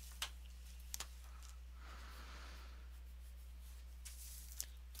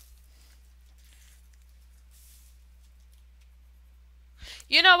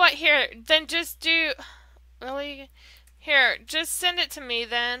 You know what? Here, then just do... Really? Here, just send it to me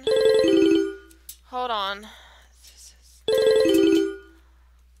then. Hold on.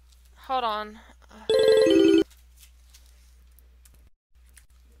 Hold on.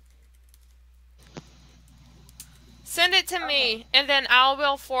 send it to me, and then I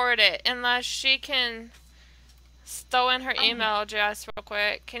will forward it, unless she can throw in her email address real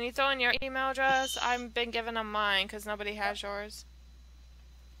quick. Can you throw in your email address? I've been giving them mine because nobody has yours.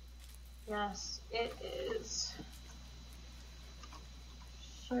 Yes, it is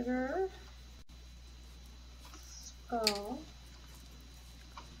SugarSkull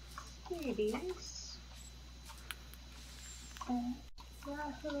Sweeties at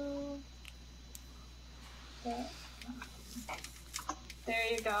Yahoo. There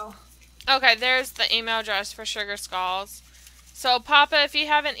you go. Okay, there's the email address for SugarSkulls. So, Papa, if you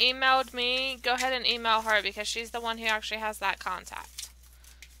haven't emailed me, go ahead and email her because she's the one who actually has that contact.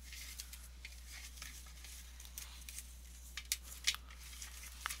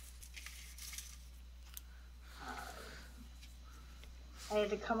 I had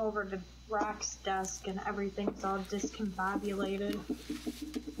to come over to Rock's desk and everything's all discombobulated.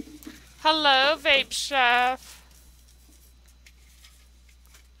 Hello, Vape Chef.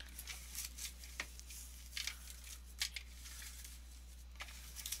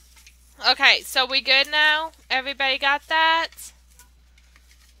 Okay, so we good now? Everybody got that?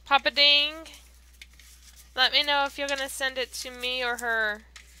 Papa Ding? Let me know if you're going to send it to me or her.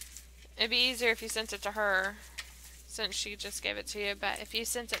 It'd be easier if you sent it to her, since she just gave it to you. But if you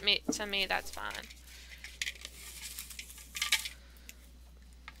sent it to me, that's fine.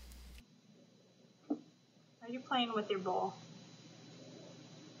 Are you playing with your bowl?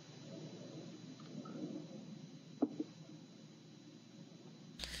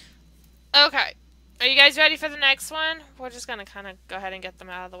 Okay. Are you guys ready for the next one? We're just going to kind of go ahead and get them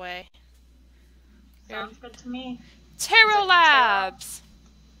out of the way. Sounds good to me. Tarot Labs!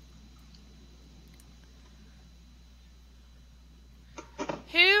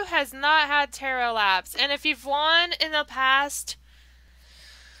 Who has not had Tarot Labs? And if you've won in the past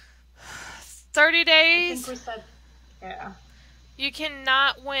 30 days, I think we said, yeah. You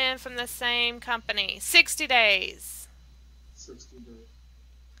cannot win from the same company. 60 days. 60 days.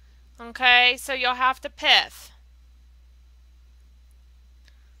 Okay, so you'll have to piff.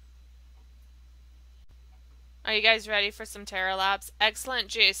 Are you guys ready for some Tarot Labs? Excellent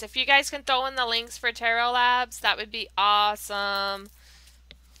juice. If you guys can throw in the links for Tarot Labs, that would be awesome.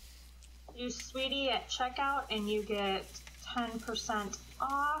 Use Sweetie at checkout and you get 10%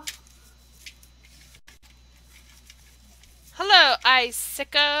 off. Hello,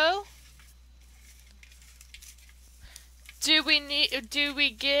 Icico. Do we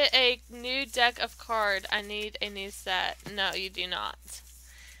get a new deck of card? I need a new set. No, you do not.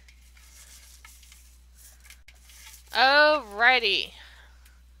 Alrighty.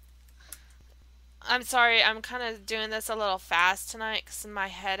 I'm sorry, I'm kind of doing this a little fast tonight because my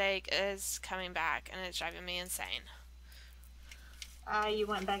headache is coming back and it's driving me insane. You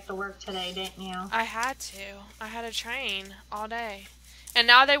went back to work today, didn't you? I had to. I had to train all day. And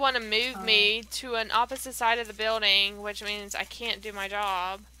now they want to move me to an opposite side of the building, which means I can't do my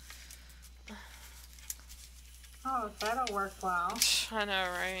job. Oh, that'll work well. I know,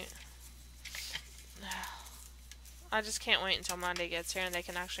 right? I just can't wait until Monday gets here and they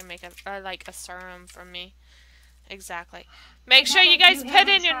can actually make a serum for me. Exactly. Make sure you guys put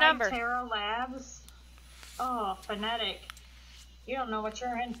in your number. Tarot Labs? Oh, phonetic. You don't know what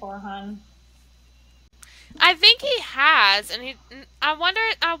you're in for, hun. I think he has, and I wonder,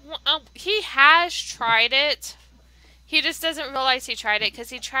 he has tried it. He just doesn't realize he tried it, because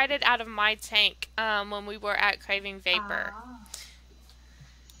he tried it out of my tank, when we were at Craving Vapor.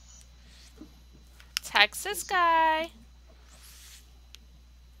 Texas guy.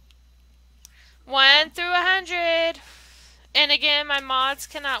 1 through 100. And again, my mods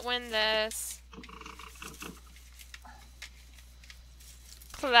cannot win this.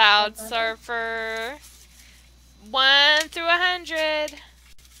 Cloud Surfer. 1 through 100.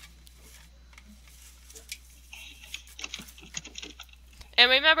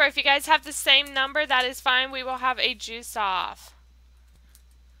 And remember, if you guys have the same number, that is fine. We will have a juice off.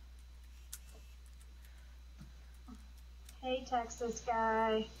 Hey, Texas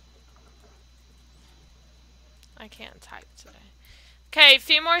guy. I can't type today. Okay, a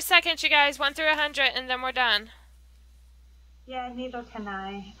few more seconds, you guys. 1 through 100, and then we're done. Yeah, neither can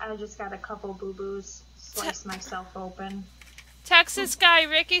I. I just got a couple boo-boos. Slice myself open. Texas guy,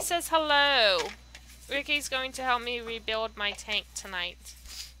 Ricky says hello. Ricky's going to help me rebuild my tank tonight.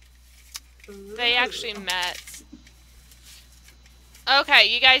 Ooh. They actually met.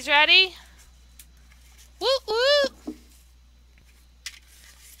 Okay, you guys ready? Woo woo!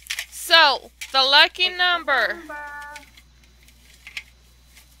 So, the lucky number.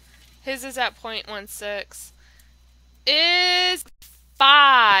 His is at 0.16. Is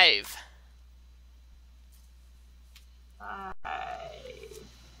 5.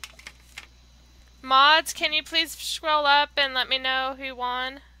 Mods, can you please scroll up and let me know who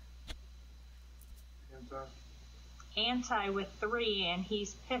won? Anti with 3, and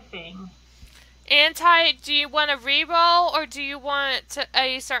he's piffing. Anti, do you want a reroll or do you want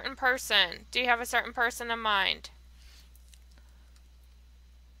a certain person? Do you have a certain person in mind?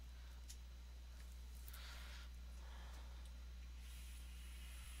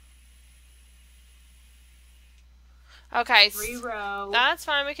 Okay. Reroll. That's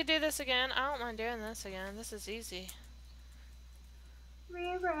fine. We could do this again. I don't mind doing this again. This is easy.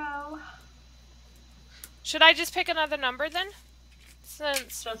 Reroll. Should I just pick another number then?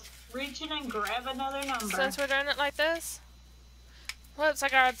 Just reach in and grab another number. Since we're doing it like this? Whoops, I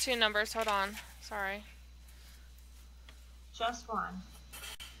grabbed 2 numbers. Hold on. Sorry. Just one.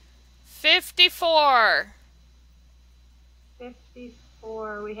 54.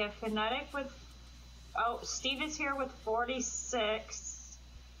 54. We have Phonetic with... Oh, Steve is here with 46.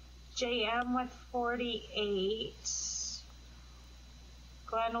 JM with 48.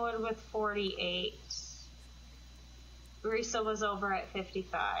 Glenwood with 48. Risa was over at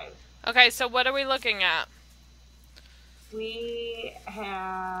 55. Okay, so what are we looking at? We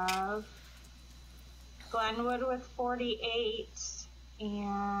have Glenwood with 48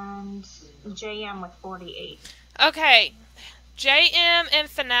 and JM with 48. Okay, JM and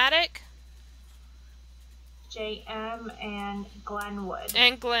Fanatic. JM and Glenwood.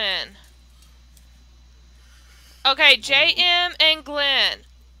 And Glenn. Okay, JM and Glenn.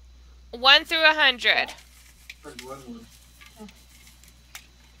 1 through 100.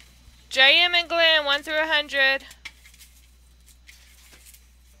 JM and Glenn, 1 through 100.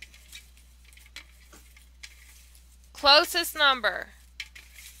 Closest number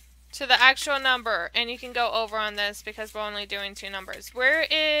to the actual number, and you can go over on this because we're only doing 2 numbers. Where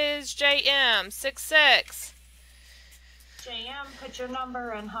is JM? 66. JM, put your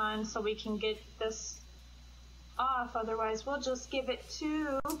number in, hon, so we can get this off. Otherwise, we'll just give it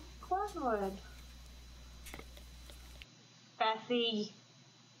to Glenwood. Bethy.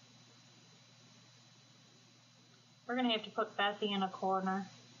 We're going to have to put Bethy in a corner.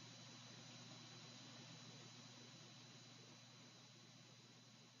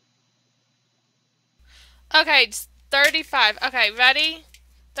 Okay, 35. Okay, ready?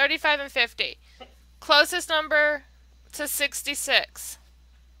 35 and 50. Closest number to 66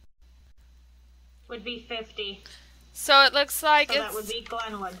 would be 50. So it looks like so that would be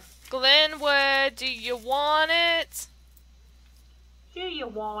Glenwood. Glenwood, do you want it? Do you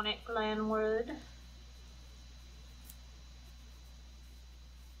want it, Glenwood?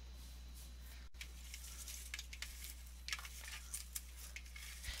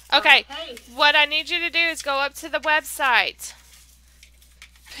 Okay, what I need you to do is go up to the website.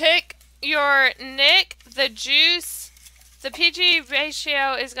 Pick your nick, the juice. The PG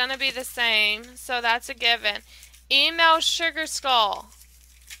ratio is going to be the same, so that's a given. Email SugarSkull.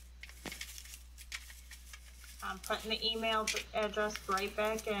 I'm putting the email address right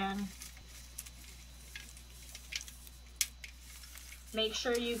back in. Make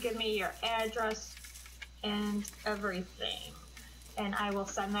sure you give me your address and everything. And I will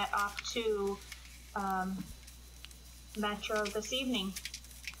send that off to Metro this evening.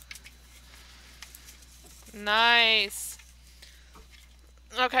 Nice.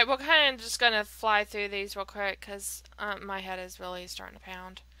 Okay, we're kind of just going to fly through these real quick because my head is really starting to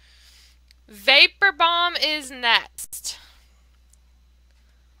pound. Vapor Bomb is next.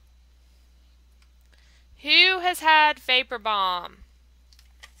 Who has had Vapor Bomb?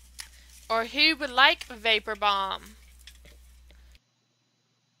 Or who would like Vapor Bomb?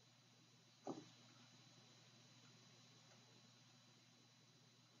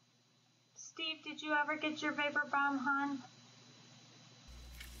 Steve, did you ever get your Vapor Bomb, hon?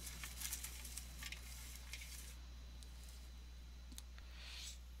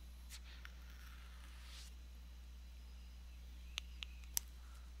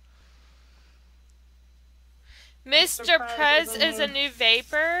 Mr. Prez is a new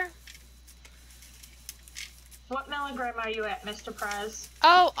vapor. What milligram are you at, Mr. Prez?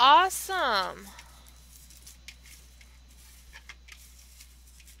 Oh, awesome.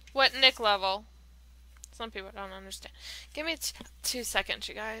 What nick level? Some people don't understand. Give me 2 seconds,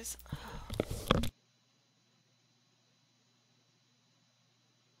 you guys.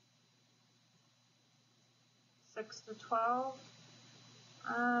 6 to 12.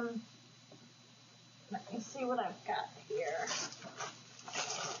 Let me see what I've got here.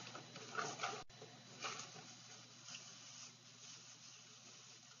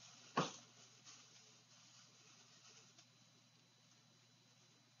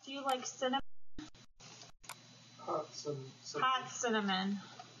 Do you like cinnamon? Hot cinnamon.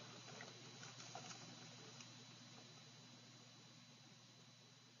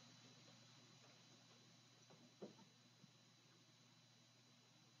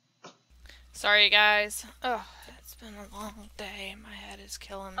 Sorry, guys. Oh, it's been a long day. My head is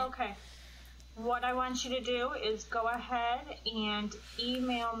killing me. Okay. What I want you to do is go ahead and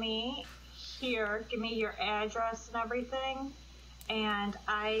email me here. Give me your address and everything. And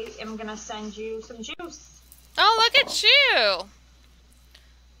I am going to send you some juice. Oh, look at you.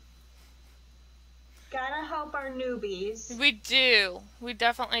 Gotta help our newbies. We do. We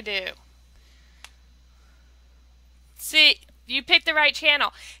definitely do. See, you picked the right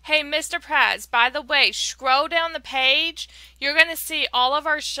channel. Hey, Mr. Prez, by the way, scroll down the page. You're going to see all of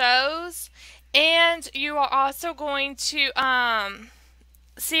our shows. And you are also going to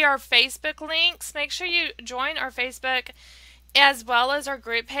see our Facebook links. Make sure you join our Facebook as well as our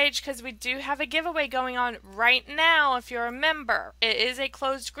group page, because we do have a giveaway going on right now if you're a member. It is a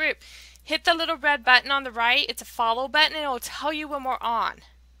closed group. Hit the little red button on the right. It's a follow button, and it will tell you when we're on.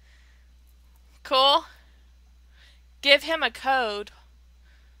 Cool? Give him a code.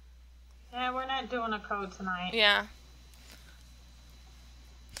 Yeah, we're not doing a code tonight. Yeah.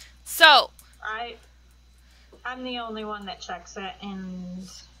 So, I'm the only one that checks it, and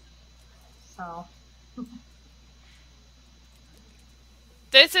so.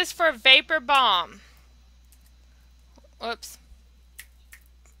 this is for Vapor Bomb. Whoops.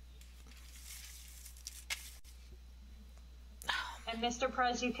 And Mr.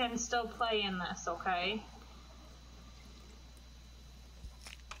 Prez, you can still play in this, okay?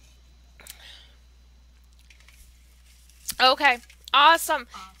 Okay. Awesome.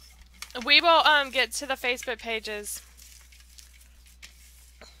 We will get to the Facebook pages.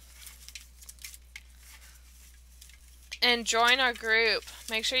 And join our group.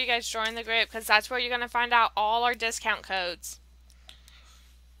 Make sure you guys join the group, because that's where you're going to find out all our discount codes.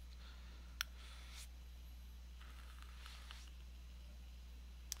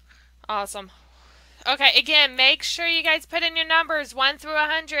 Awesome. Okay, again, make sure you guys put in your numbers 1 through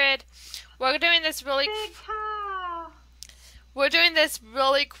 100. We're doing this really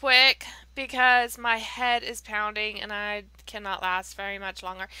quick because my head is pounding and I cannot last very much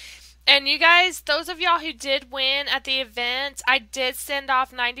longer. And you guys, those of y'all who did win at the event, I did send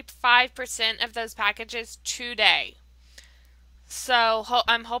off 95% of those packages today. So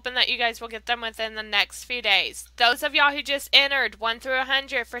I'm hoping that you guys will get them within the next few days. Those of y'all who just entered 1 through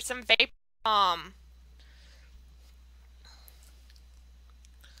 100 for some Vapor Bomb.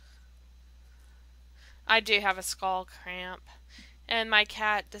 I do have a skull cramp. And my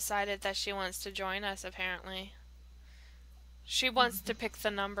cat decided that she wants to join us, apparently. She wants to pick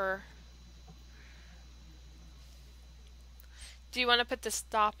the number. Do you want to put the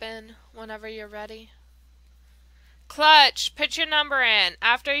stop in whenever you're ready? Clutch, put your number in.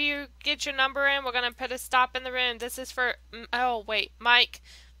 After you get your number in, we're going to put a stop in the room. This is for, oh wait, Mike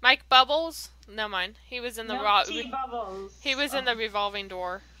Bubbles? No mind. He was in the Bubbles. He was in the revolving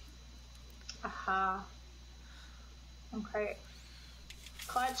door. Aha. Okay.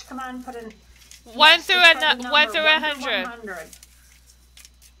 Clutch, come on, put in 1 through 100.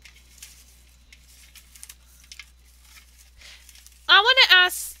 I want to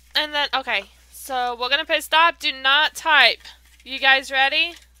ask, and then, okay, so we're going to put stop. Do not type. You guys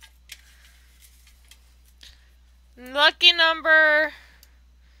ready? Lucky number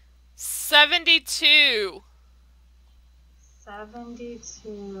 72.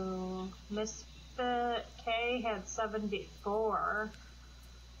 72. Miss K had 74.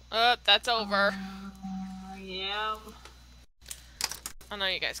 Oh, that's over. Yeah. I know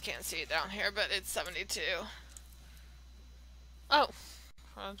you guys can't see it down here, but it's 72. Oh.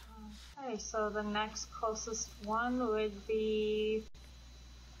 Okay, so the next closest one would be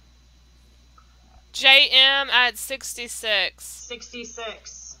JM at 66.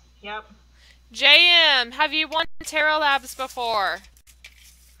 66. Yep. JM, have you won Terra Labs before?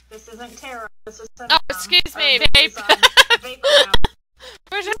 This isn't Terra. This is Oh, excuse me, Vape.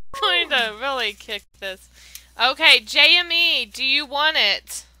 We're just going to really kick this. Okay, JME, do you want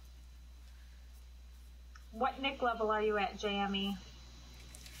it? What nick level are you at, JME?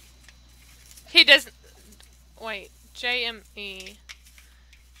 He doesn't. Wait, JME.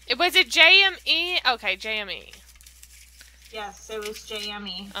 Was it JME? Okay, JME. Yes, it was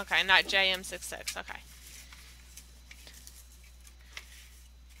JME. Okay, not JM66. Okay.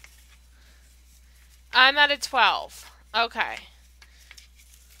 I'm at a 12. Okay.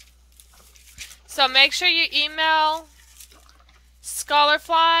 So make sure you email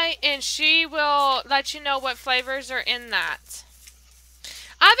Scholarfly and she will let you know what flavors are in that.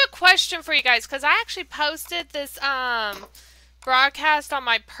 I have a question for you guys, because I actually posted this broadcast on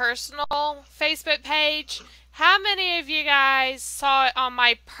my personal Facebook page. How many of you guys saw it on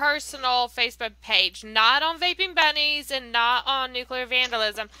my personal Facebook page? Not on Vaping Bunnies and not on Nuclear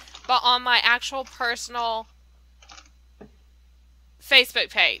Vandalism, but on my actual personal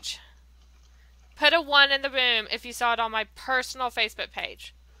Facebook page. Put a 1 in the room if you saw it on my personal Facebook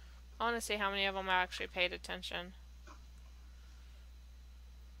page. I want to see how many of them actually paid attention.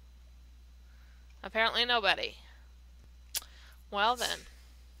 Apparently nobody. Well then.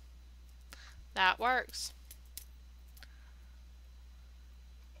 That works.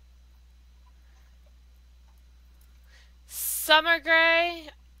 Summer Gray.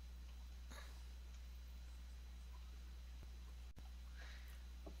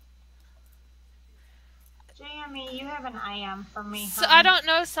 Jamie, you have an IM for me, So I don't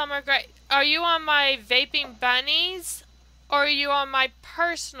know, Summer Gray. Are you on my Vaping Bunnies or are you on my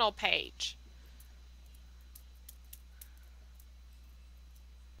personal page?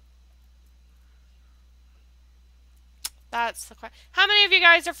 That's the question. How many of you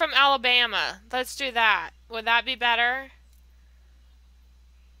guys are from Alabama? Let's do that. Would that be better?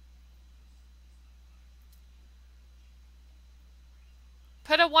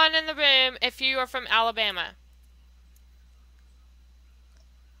 Put a 1 in the room if you are from Alabama.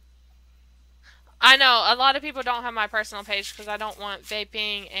 I know, a lot of people don't have my personal page because I don't want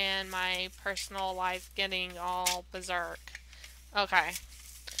vaping and my personal life getting all berserk. Okay.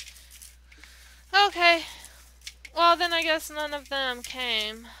 Okay. Well, then I guess none of them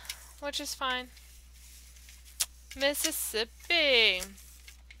came, which is fine. Mississippi.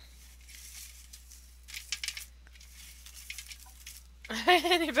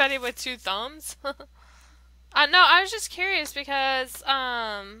 Anybody with 2 thumbs? No, I was just curious because,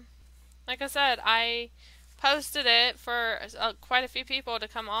 like I said, I posted it for quite a few people to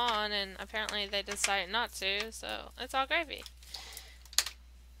come on, and apparently they decided not to, so it's all gravy.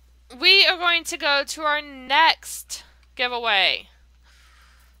 We are going to go to our next giveaway.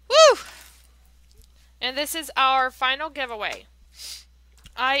 Woo! And this is our final giveaway.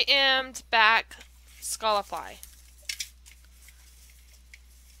 I am'd back Skullify.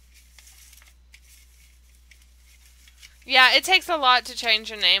 Yeah, it takes a lot to change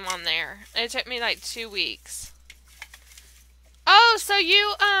your name on there. It took me like 2 weeks. Oh, so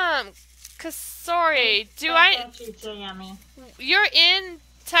you, cause sorry, you're in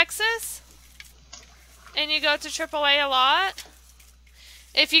Texas? And you go to AAA a lot?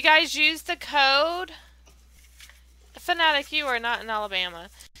 If you guys use the code, Fanatic, you are not in Alabama.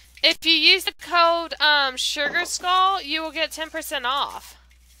 If you use the code, SugarSkull, you will get 10% off.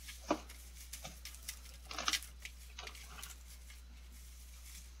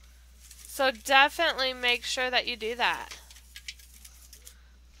 So definitely make sure that you do that.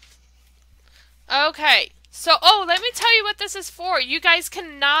 Okay. So, let me tell you what this is for. You guys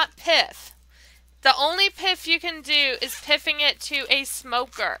cannot piff. The only piff you can do is piffing it to a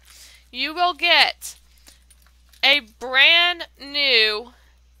smoker. You will get a brand new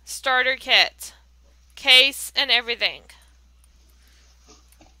starter kit, case, and everything.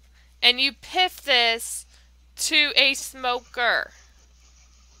 And you piff this to a smoker.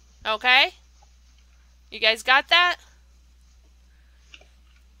 Okay? You guys got that?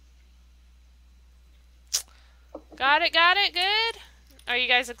 Got it, good? Are you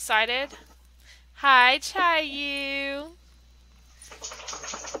guys excited? Hi, Chayu.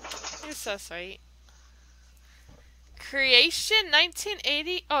 You're so sweet. Creation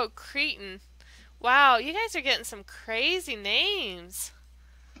 1980. Oh, Cretan. Wow, you guys are getting some crazy names.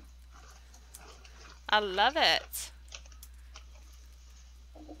 I love it.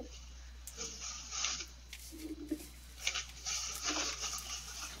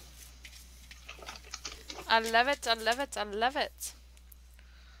 I love it, I love it, I love it.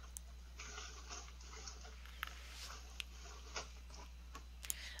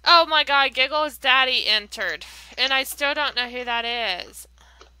 Oh my god, Giggle's daddy entered. And I still don't know who that is.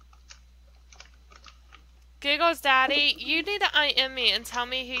 Giggle's daddy, you need to IM me and tell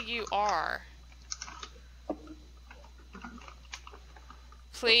me who you are.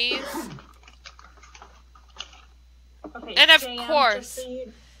 Please. Okay, and of course,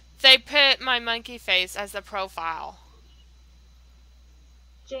 they put my monkey face as the profile.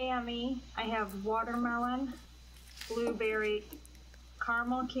 JME, I have watermelon, blueberry,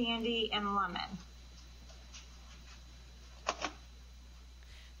 caramel candy, and lemon.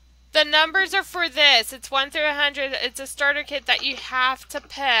 The numbers are for this. It's 1 through 100. It's a starter kit that you have to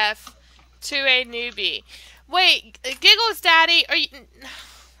piff to a newbie. Wait, Giggles Daddy, are you...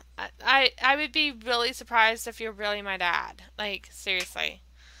 I would be really surprised if you're really my dad. Like, seriously.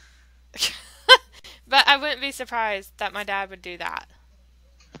 But I wouldn't be surprised that my dad would do that.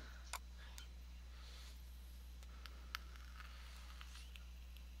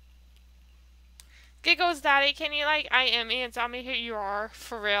 Giggles, Daddy, can you like IM me and tell me who you are?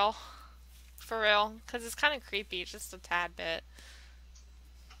 For real. For real. Because it's kind of creepy, just a tad bit.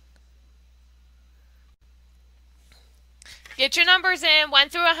 Get your numbers in, 1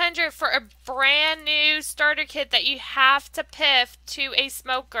 through 100, for a brand new starter kit that you have to piff to a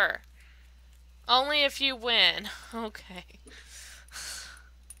smoker. Only if you win. Okay.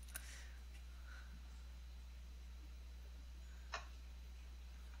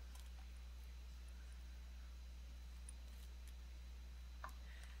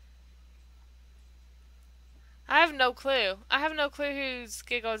 I have no clue. I have no clue who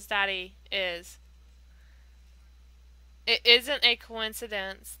Giggles Daddy is. It isn't a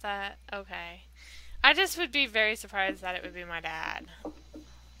coincidence that... Okay. I just would be very surprised that it would be my dad.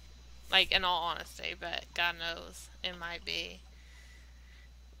 Like, in all honesty, but God knows it might be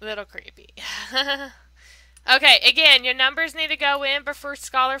a little creepy. Okay, again, your numbers need to go in before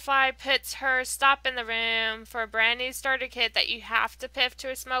Scholarfly puts her stop in the room for a brand new starter kit that you have to piff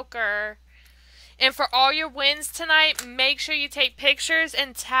to a smoker. And for all your wins tonight, make sure you take pictures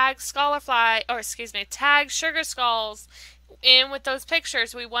and tag Scholarfly, or excuse me, tag SugarSkulls in with those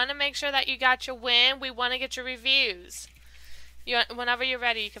pictures. We want to make sure that you got your win. We want to get your reviews. Whenever you're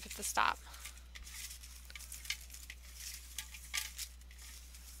ready, you can put the stop.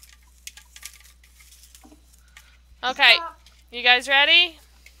 Okay, you guys ready?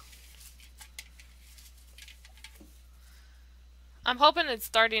 I'm hoping it's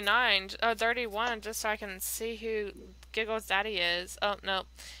 39 or 31 just so I can see who Giggles Daddy is. Oh, no.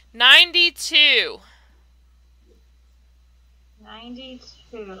 92.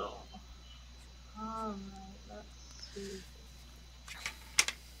 92. Alright, let's see.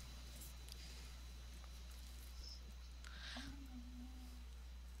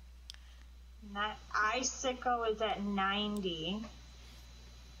 Icicle is at 90.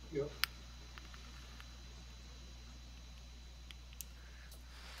 Yep.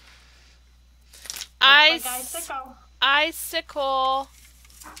 Icicle.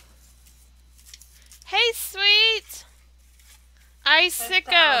 Hey, sweet.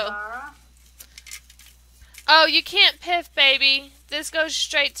 Icicle. Oh, you can't piff, baby. This goes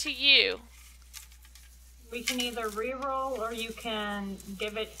straight to you. We can either re-roll or you can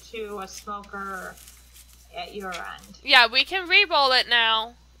give it to a smoker at your end. Yeah, we can re-roll it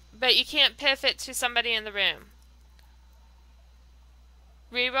now, but you can't piff it to somebody in the room.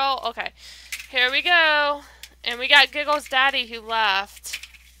 Re-roll? Okay. Here we go. And we got Giggles Daddy who left.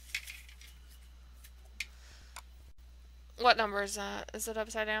 What number is that? Is it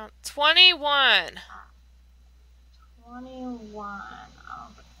upside down? 21. 21.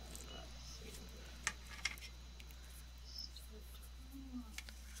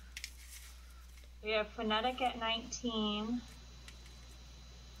 We have Phonetic at 19.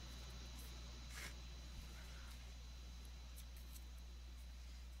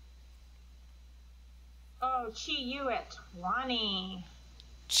 Oh, Chi Yu at 20.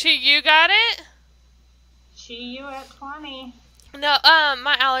 Chi Yu got it? Chi Yu at 20. No,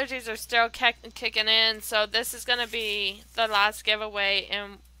 my allergies are still kicking in, so this is gonna be the last giveaway,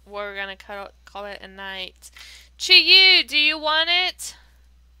 and we're gonna call it a night. Chi Yu, do you want it?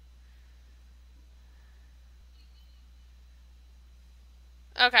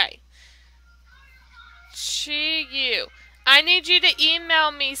 Okay. Chi Yu, I need you to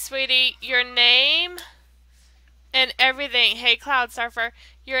email me, sweetie, your name and everything. Hey, Cloud Surfer,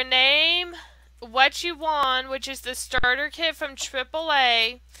 your name, what you won, which is the starter kit from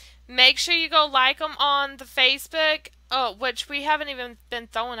AAA. Make sure you go like them on the Facebook, which we haven't even been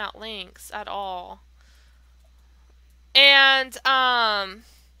throwing out links at all. And,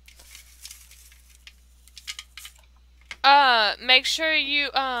 make sure you,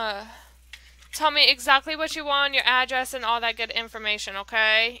 tell me exactly what you want, your address, and all that good information,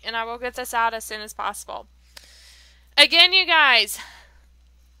 okay? And I will get this out as soon as possible. Again, you guys,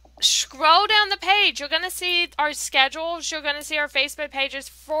 scroll down the page. You're going to see our schedules. You're going to see our Facebook pages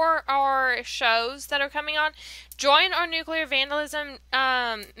for our shows that are coming on. Join our Nuclear Vandalism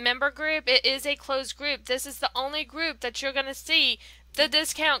member group. It is a closed group. This is the only group that you're going to see the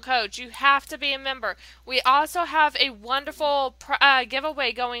discount codes. You have to be a member. We also have a wonderful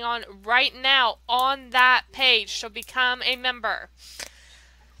giveaway going on right now on that page, so become a member.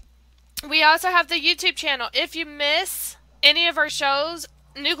 We also have the YouTube channel. If you miss any of our shows,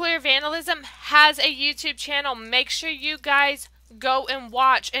 Nuclear Vandalism has a YouTube channel. Make sure you guys go and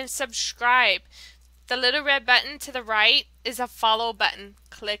watch and subscribe. The little red button to the right is a follow button.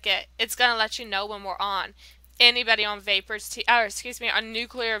 click it. It's going to let you know when we're on. Anybody on on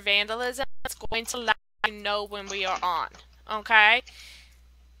Nuclear Vandalism, it's going to let you know when we are on. Okay?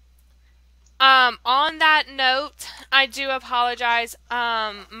 On that note, I do apologize.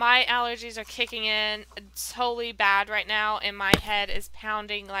 My allergies are kicking in totally bad right now, and my head is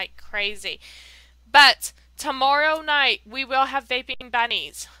pounding like crazy. But tomorrow night, we will have vaping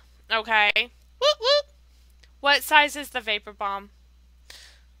bunnies. Okay? Whoop whoop! What size is the vapor bomb?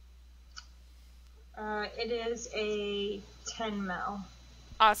 It is a 10 ml.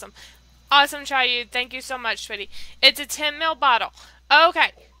 Awesome. Awesome, Chayu. Thank you so much, sweetie. It's a 10 ml bottle.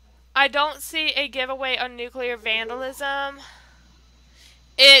 Okay. I don't see a giveaway on Nuclear Vandalism.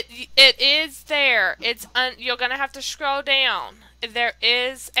 It is there. You're gonna have to scroll down. There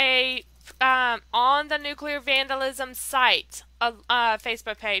is a on the Nuclear Vandalism site, a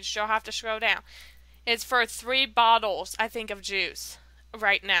Facebook page. You'll have to scroll down. It's for 3 bottles, I think, of juice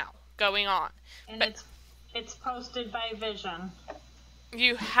right now going on. And it's posted by Vision.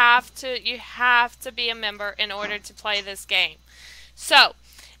 You have to be a member in order to play this game. So.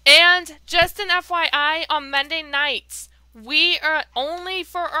 And just an FYI, on Monday nights, we are only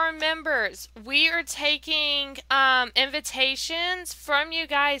for our members. We are taking invitations from you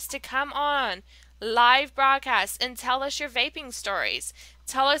guys to come on live broadcasts and tell us your vaping stories.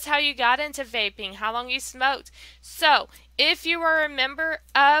 Tell us how you got into vaping, how long you smoked. So, if you are a member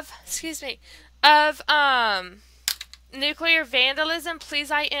of, Nuclear Vandalism,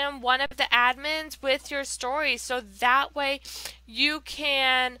 please IM one of the admins with your story, so that way you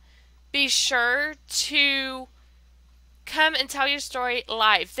can be sure to come and tell your story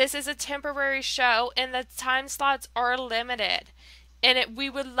live. This is a temporary show and the time slots are limited, and we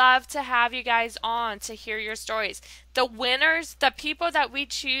would love to have you guys on to hear your stories. The winners, the people that we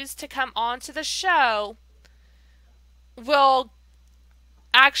choose to come on to the show, will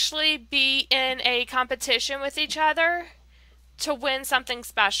actually be in a competition with each other to win something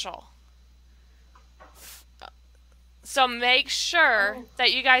special. So make sure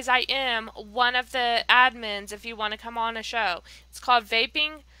that you guys IM one of the admins if you want to come on a show. It's called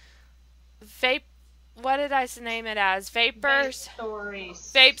what did I name it as? Vape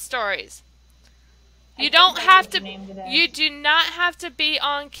Stories. You do not have to be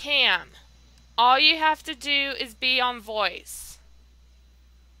on cam. All you have to do is be on voice.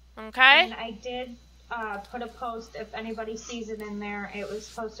 Okay? And I did put a post, if anybody sees it in there. It was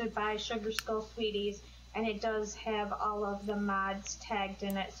posted by SugarSkull Sweeties, and it does have all of the mods tagged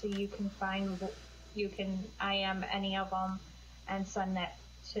in it, so you can IM any of them and send that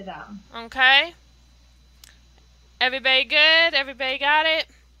to them. Okay? Everybody good? Everybody got it?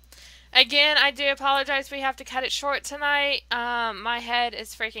 Again, I do apologize. We have to cut it short tonight. My head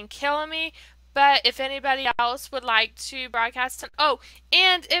is freaking killing me. But if anybody else would like to broadcast,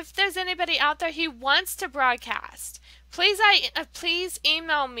 and if there's anybody out there who wants to broadcast, please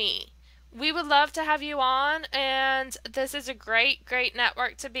email me. We would love to have you on, and this is a great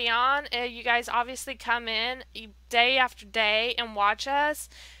network to be on. You guys obviously come in day after day and watch us.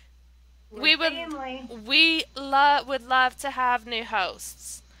 We would love to have new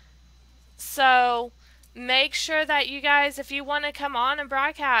hosts. So make sure that you guys, if you want to come on and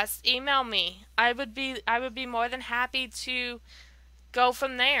broadcast, email me. I would be more than happy to go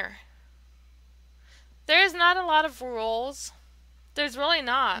from there. There's not a lot of rules. There's really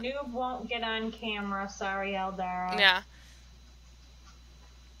not. Noob won't get on camera. Sorry, Eldara. Yeah.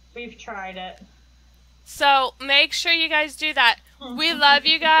 We've tried it. So make sure you guys do that. We love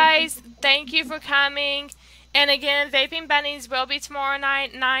you guys. Thank you for coming. And again, Vaping Bunnies will be tomorrow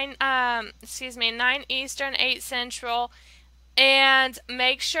night, 9 Eastern, 8 Central. And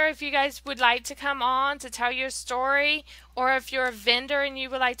make sure if you guys would like to come on to tell your story, or if you're a vendor and you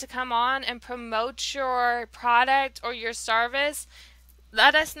would like to come on and promote your product or your service,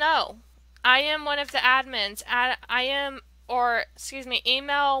 let us know. I am one of the admins.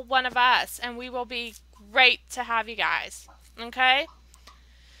 Email one of us, and we will be great to have you guys. Okay?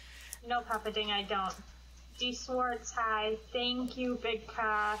 No, Papa Ding, I don't. D Swartz, hi. Thank you, Big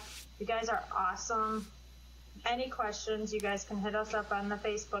Ka. You guys are awesome. Any questions, you guys can hit us up on the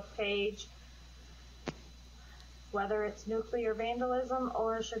Facebook page. Whether it's Nuclear Vandalism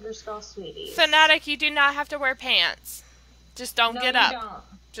or SugarSkull Sweeties. Fanatic, you do not have to wear pants. Just don't get up. Don't.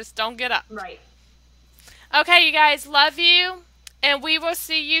 Just don't get up. Right. Okay, you guys, love you. And we will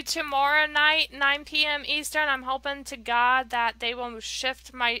see you tomorrow night, 9 p.m. Eastern. I'm hoping to God that they will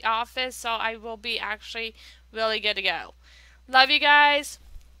shift my office, so I will be actually really good to go. Love you guys.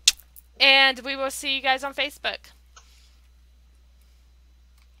 And we will see you guys on Facebook.